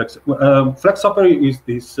about flex. Flexhopper is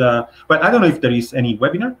this. Well, I don't know if there is any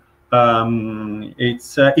webinar.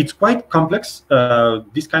 It's quite complex.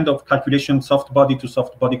 This kind of calculation, soft body to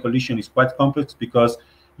soft body collision, is quite complex because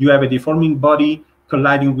you have a deforming body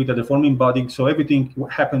colliding with a deforming body, so everything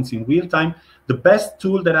happens in real time. The best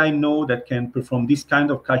tool that I know that can perform this kind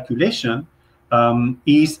of calculation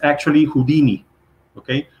is actually Houdini.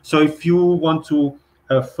 Okay, so if you want to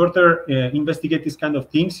further investigate these kind of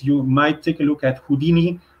things, you might take a look at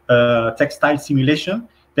Houdini Textile Simulation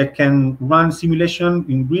that can run simulation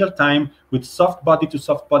in real time with soft body to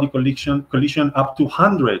soft body collision up to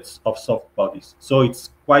hundreds of soft bodies. So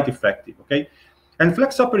it's quite effective. Okay, And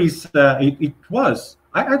Flexhopper is, it was,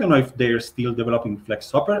 I don't know if they're still developing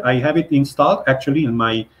Flexhopper. I have it installed actually in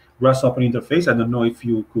my Grasshopper interface. I don't know if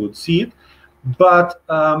you could see it, but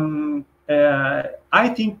I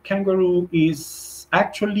think Kangaroo is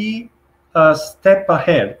actually a step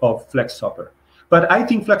ahead of Flexhopper. But I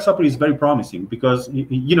think Flexhopper is very promising because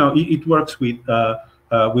it works with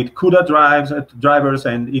CUDA drivers,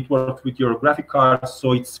 and it works with your graphic cards,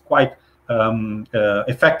 so it's quite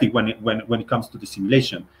effective when it comes to the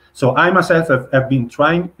simulation. So I myself have been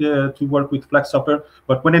trying to work with Flexhopper,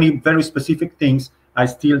 but when I need very specific things, I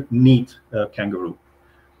still need Kangaroo.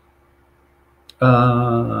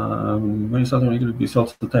 When it's regular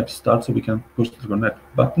results, the type start, so we can push the connect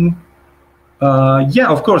button. Yeah,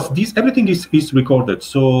 of course, everything is recorded.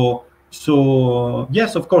 So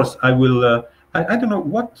yes, of course, I will. I don't know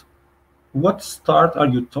what start are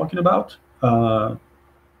you talking about?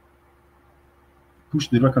 Push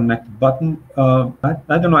the reconnect button.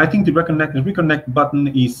 I don't know. I think the reconnect button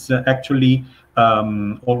is actually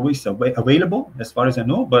always available, as far as I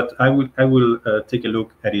know. But I will take a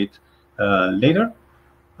look at it later.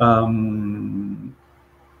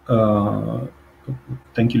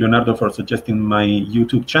 Thank you, Leonardo, for suggesting my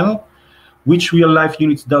YouTube channel. Which real-life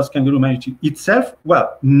units does Kangaroo manage itself?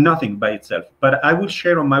 Well, nothing by itself. But I will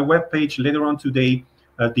share on my webpage later on today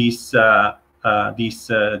this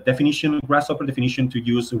definition, Grasshopper definition, to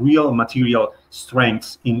use real material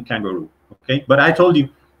strengths in Kangaroo. Okay, but I told you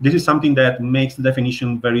this is something that makes the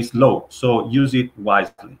definition very slow, so use it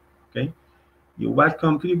wisely. Okay, you're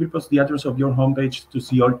welcome. Could you post the address of your homepage to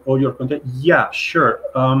see all your content? Yeah, sure.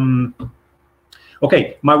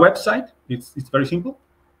 Okay, my website, it's very simple.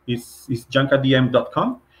 It's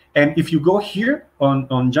junkadm.com. And if you go here on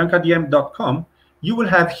junkadm.com, you will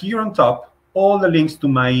have here on top all the links to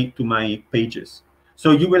my pages.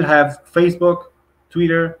 So you will have Facebook,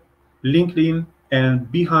 Twitter, LinkedIn, and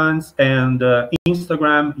Behance, and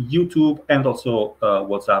Instagram, YouTube, and also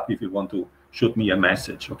WhatsApp if you want to shoot me a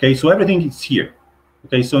message. Okay, so everything is here.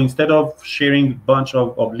 Okay, so instead of sharing a bunch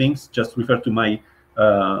of links, just refer to my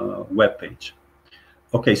webpage.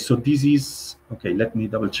 Okay, so this is, okay, let me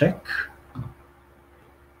double check.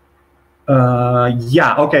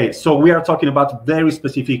 Yeah, okay, so we are talking about very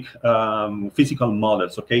specific physical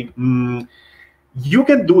models, okay? You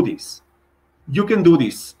can do this. You can do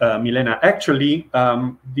this, Milena. Actually,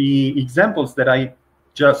 the examples that I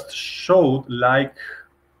just showed,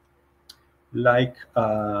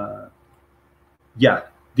 yeah,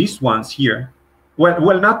 these ones here.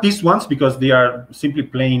 Well, not these ones because they are simply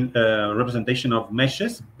plain representation of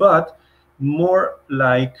meshes, but more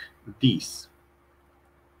like these.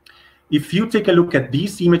 If you take a look at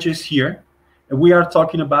these images here, we are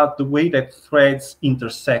talking about the way that threads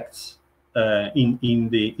intersect in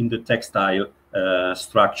the textile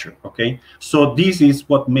structure. Okay, so this is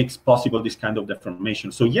what makes possible this kind of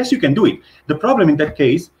deformation. So yes, you can do it. The problem in that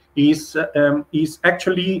case is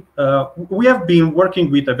actually we have been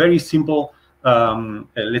working with a very simple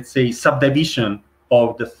let's say subdivision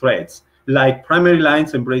of the threads, like primary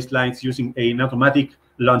lines and brace lines using an automatic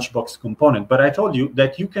lunchbox component. But I told you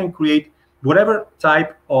that you can create whatever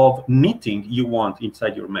type of knitting you want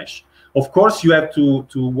inside your mesh. Of course, you have to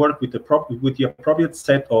work with the appropriate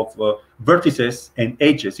set of vertices and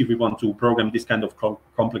edges if you want to program this kind of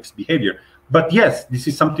complex behavior. But yes, this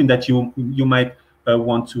is something that you might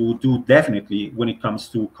want to do definitely when it comes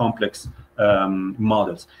to complex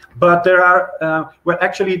models. But there are, well,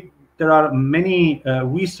 actually, there are many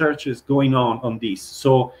researches going on this.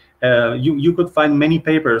 So you could find many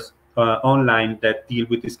papers online that deal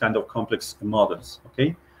with this kind of complex models,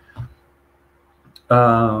 okay?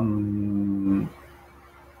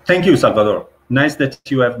 Thank you, Salvador. Nice that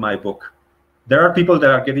you have my book. There are people that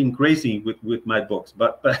are getting crazy with my books,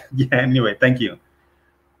 but yeah, anyway, thank you.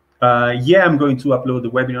 Yeah, I'm going to upload the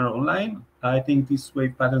webinar online. I think these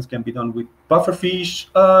wave patterns can be done with pufferfish.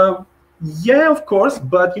 Yeah, of course,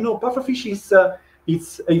 but you know, pufferfish is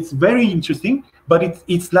it's very interesting, but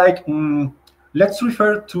it's like let's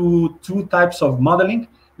refer to two types of modeling,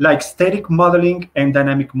 like static modeling and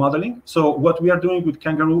dynamic modeling. So what we are doing with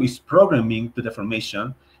Kangaroo is programming the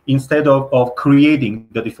deformation instead of creating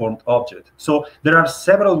the deformed object. So there are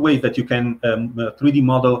several ways that you can 3D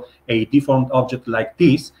model a deformed object like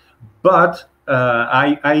this, but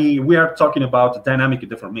we are talking about dynamic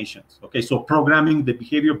deformations. Okay, so programming the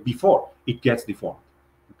behavior before it gets deformed.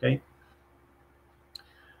 Okay.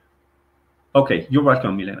 Okay, you're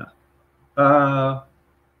welcome, Milena.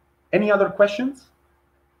 Any other questions?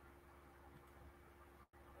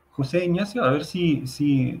 José Ignacio, a ver si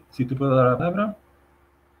te puedo dar la palabra.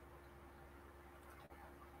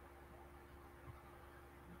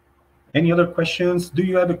 Any other questions? Do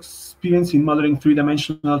you have experience in modeling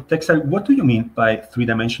three-dimensional textile? What do you mean by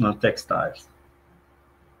three-dimensional textiles?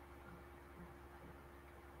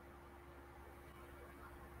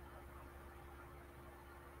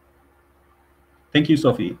 Thank you,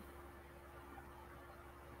 Sophie.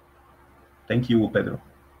 Thank you, Pedro.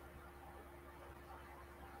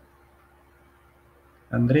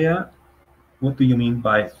 Andrea, what do you mean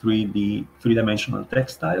by three-dimensional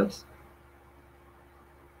textiles?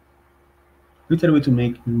 Literally to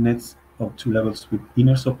make nets of 2 levels with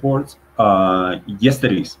inner supports? Yes,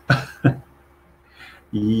 there is.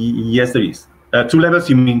 Yes, there is. 2 levels,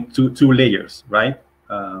 you mean two layers, right?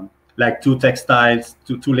 Like two textiles,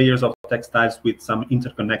 two layers of textiles with some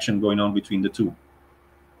interconnection going on between the two.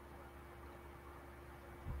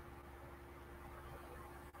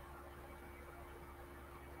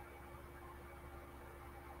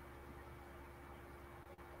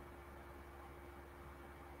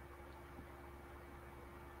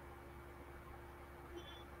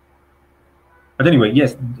 But anyway,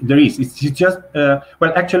 yes, there is. It's just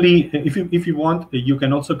well, actually, if you want, you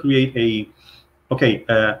can also create a. Okay,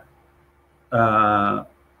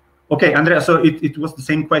 okay, Andrea. So it was the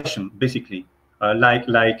same question basically, like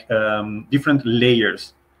different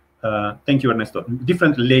layers. Thank you, Ernesto.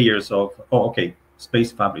 Different layers of. Oh, okay.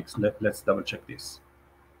 Space fabrics. Let's double check this.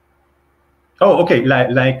 Oh, okay,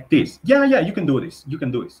 like this. Yeah, you can do this. You can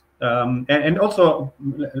do this. And also,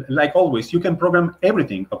 like always, you can program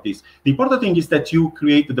everything of this. The important thing is that you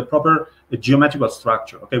create the proper geometrical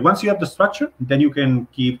structure. Okay, once you have the structure, then you can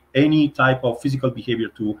give any type of physical behavior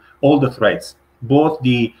to all the threads, both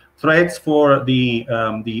the threads for the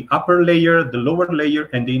upper layer, the lower layer,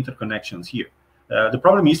 and the interconnections here. The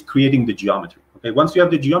problem is creating the geometry. Okay, once you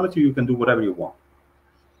have the geometry, you can do whatever you want.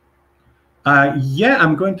 Yeah,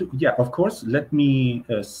 I'm going to, yeah, of course. Let me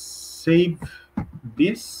save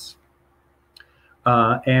this.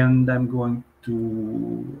 And I'm going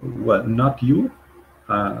to, well, not you.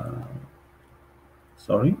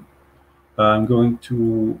 Sorry. I'm going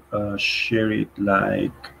to share it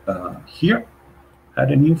like here. Add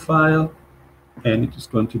a new file. And it is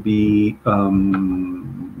going to be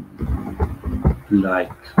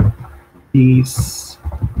like this.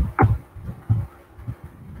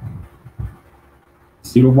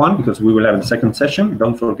 01, because we will have a second session.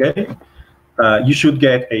 Don't forget it. You should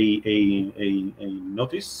get a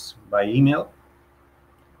notice by email.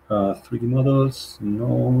 3D models.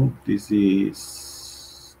 No, this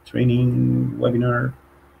is training webinar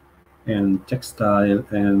and textile.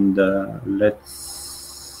 And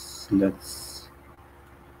let's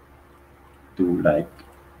do like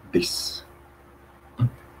this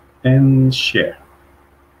and share.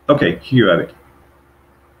 Okay, here you have it.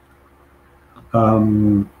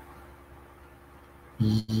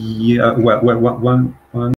 Yeah, well,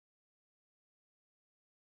 one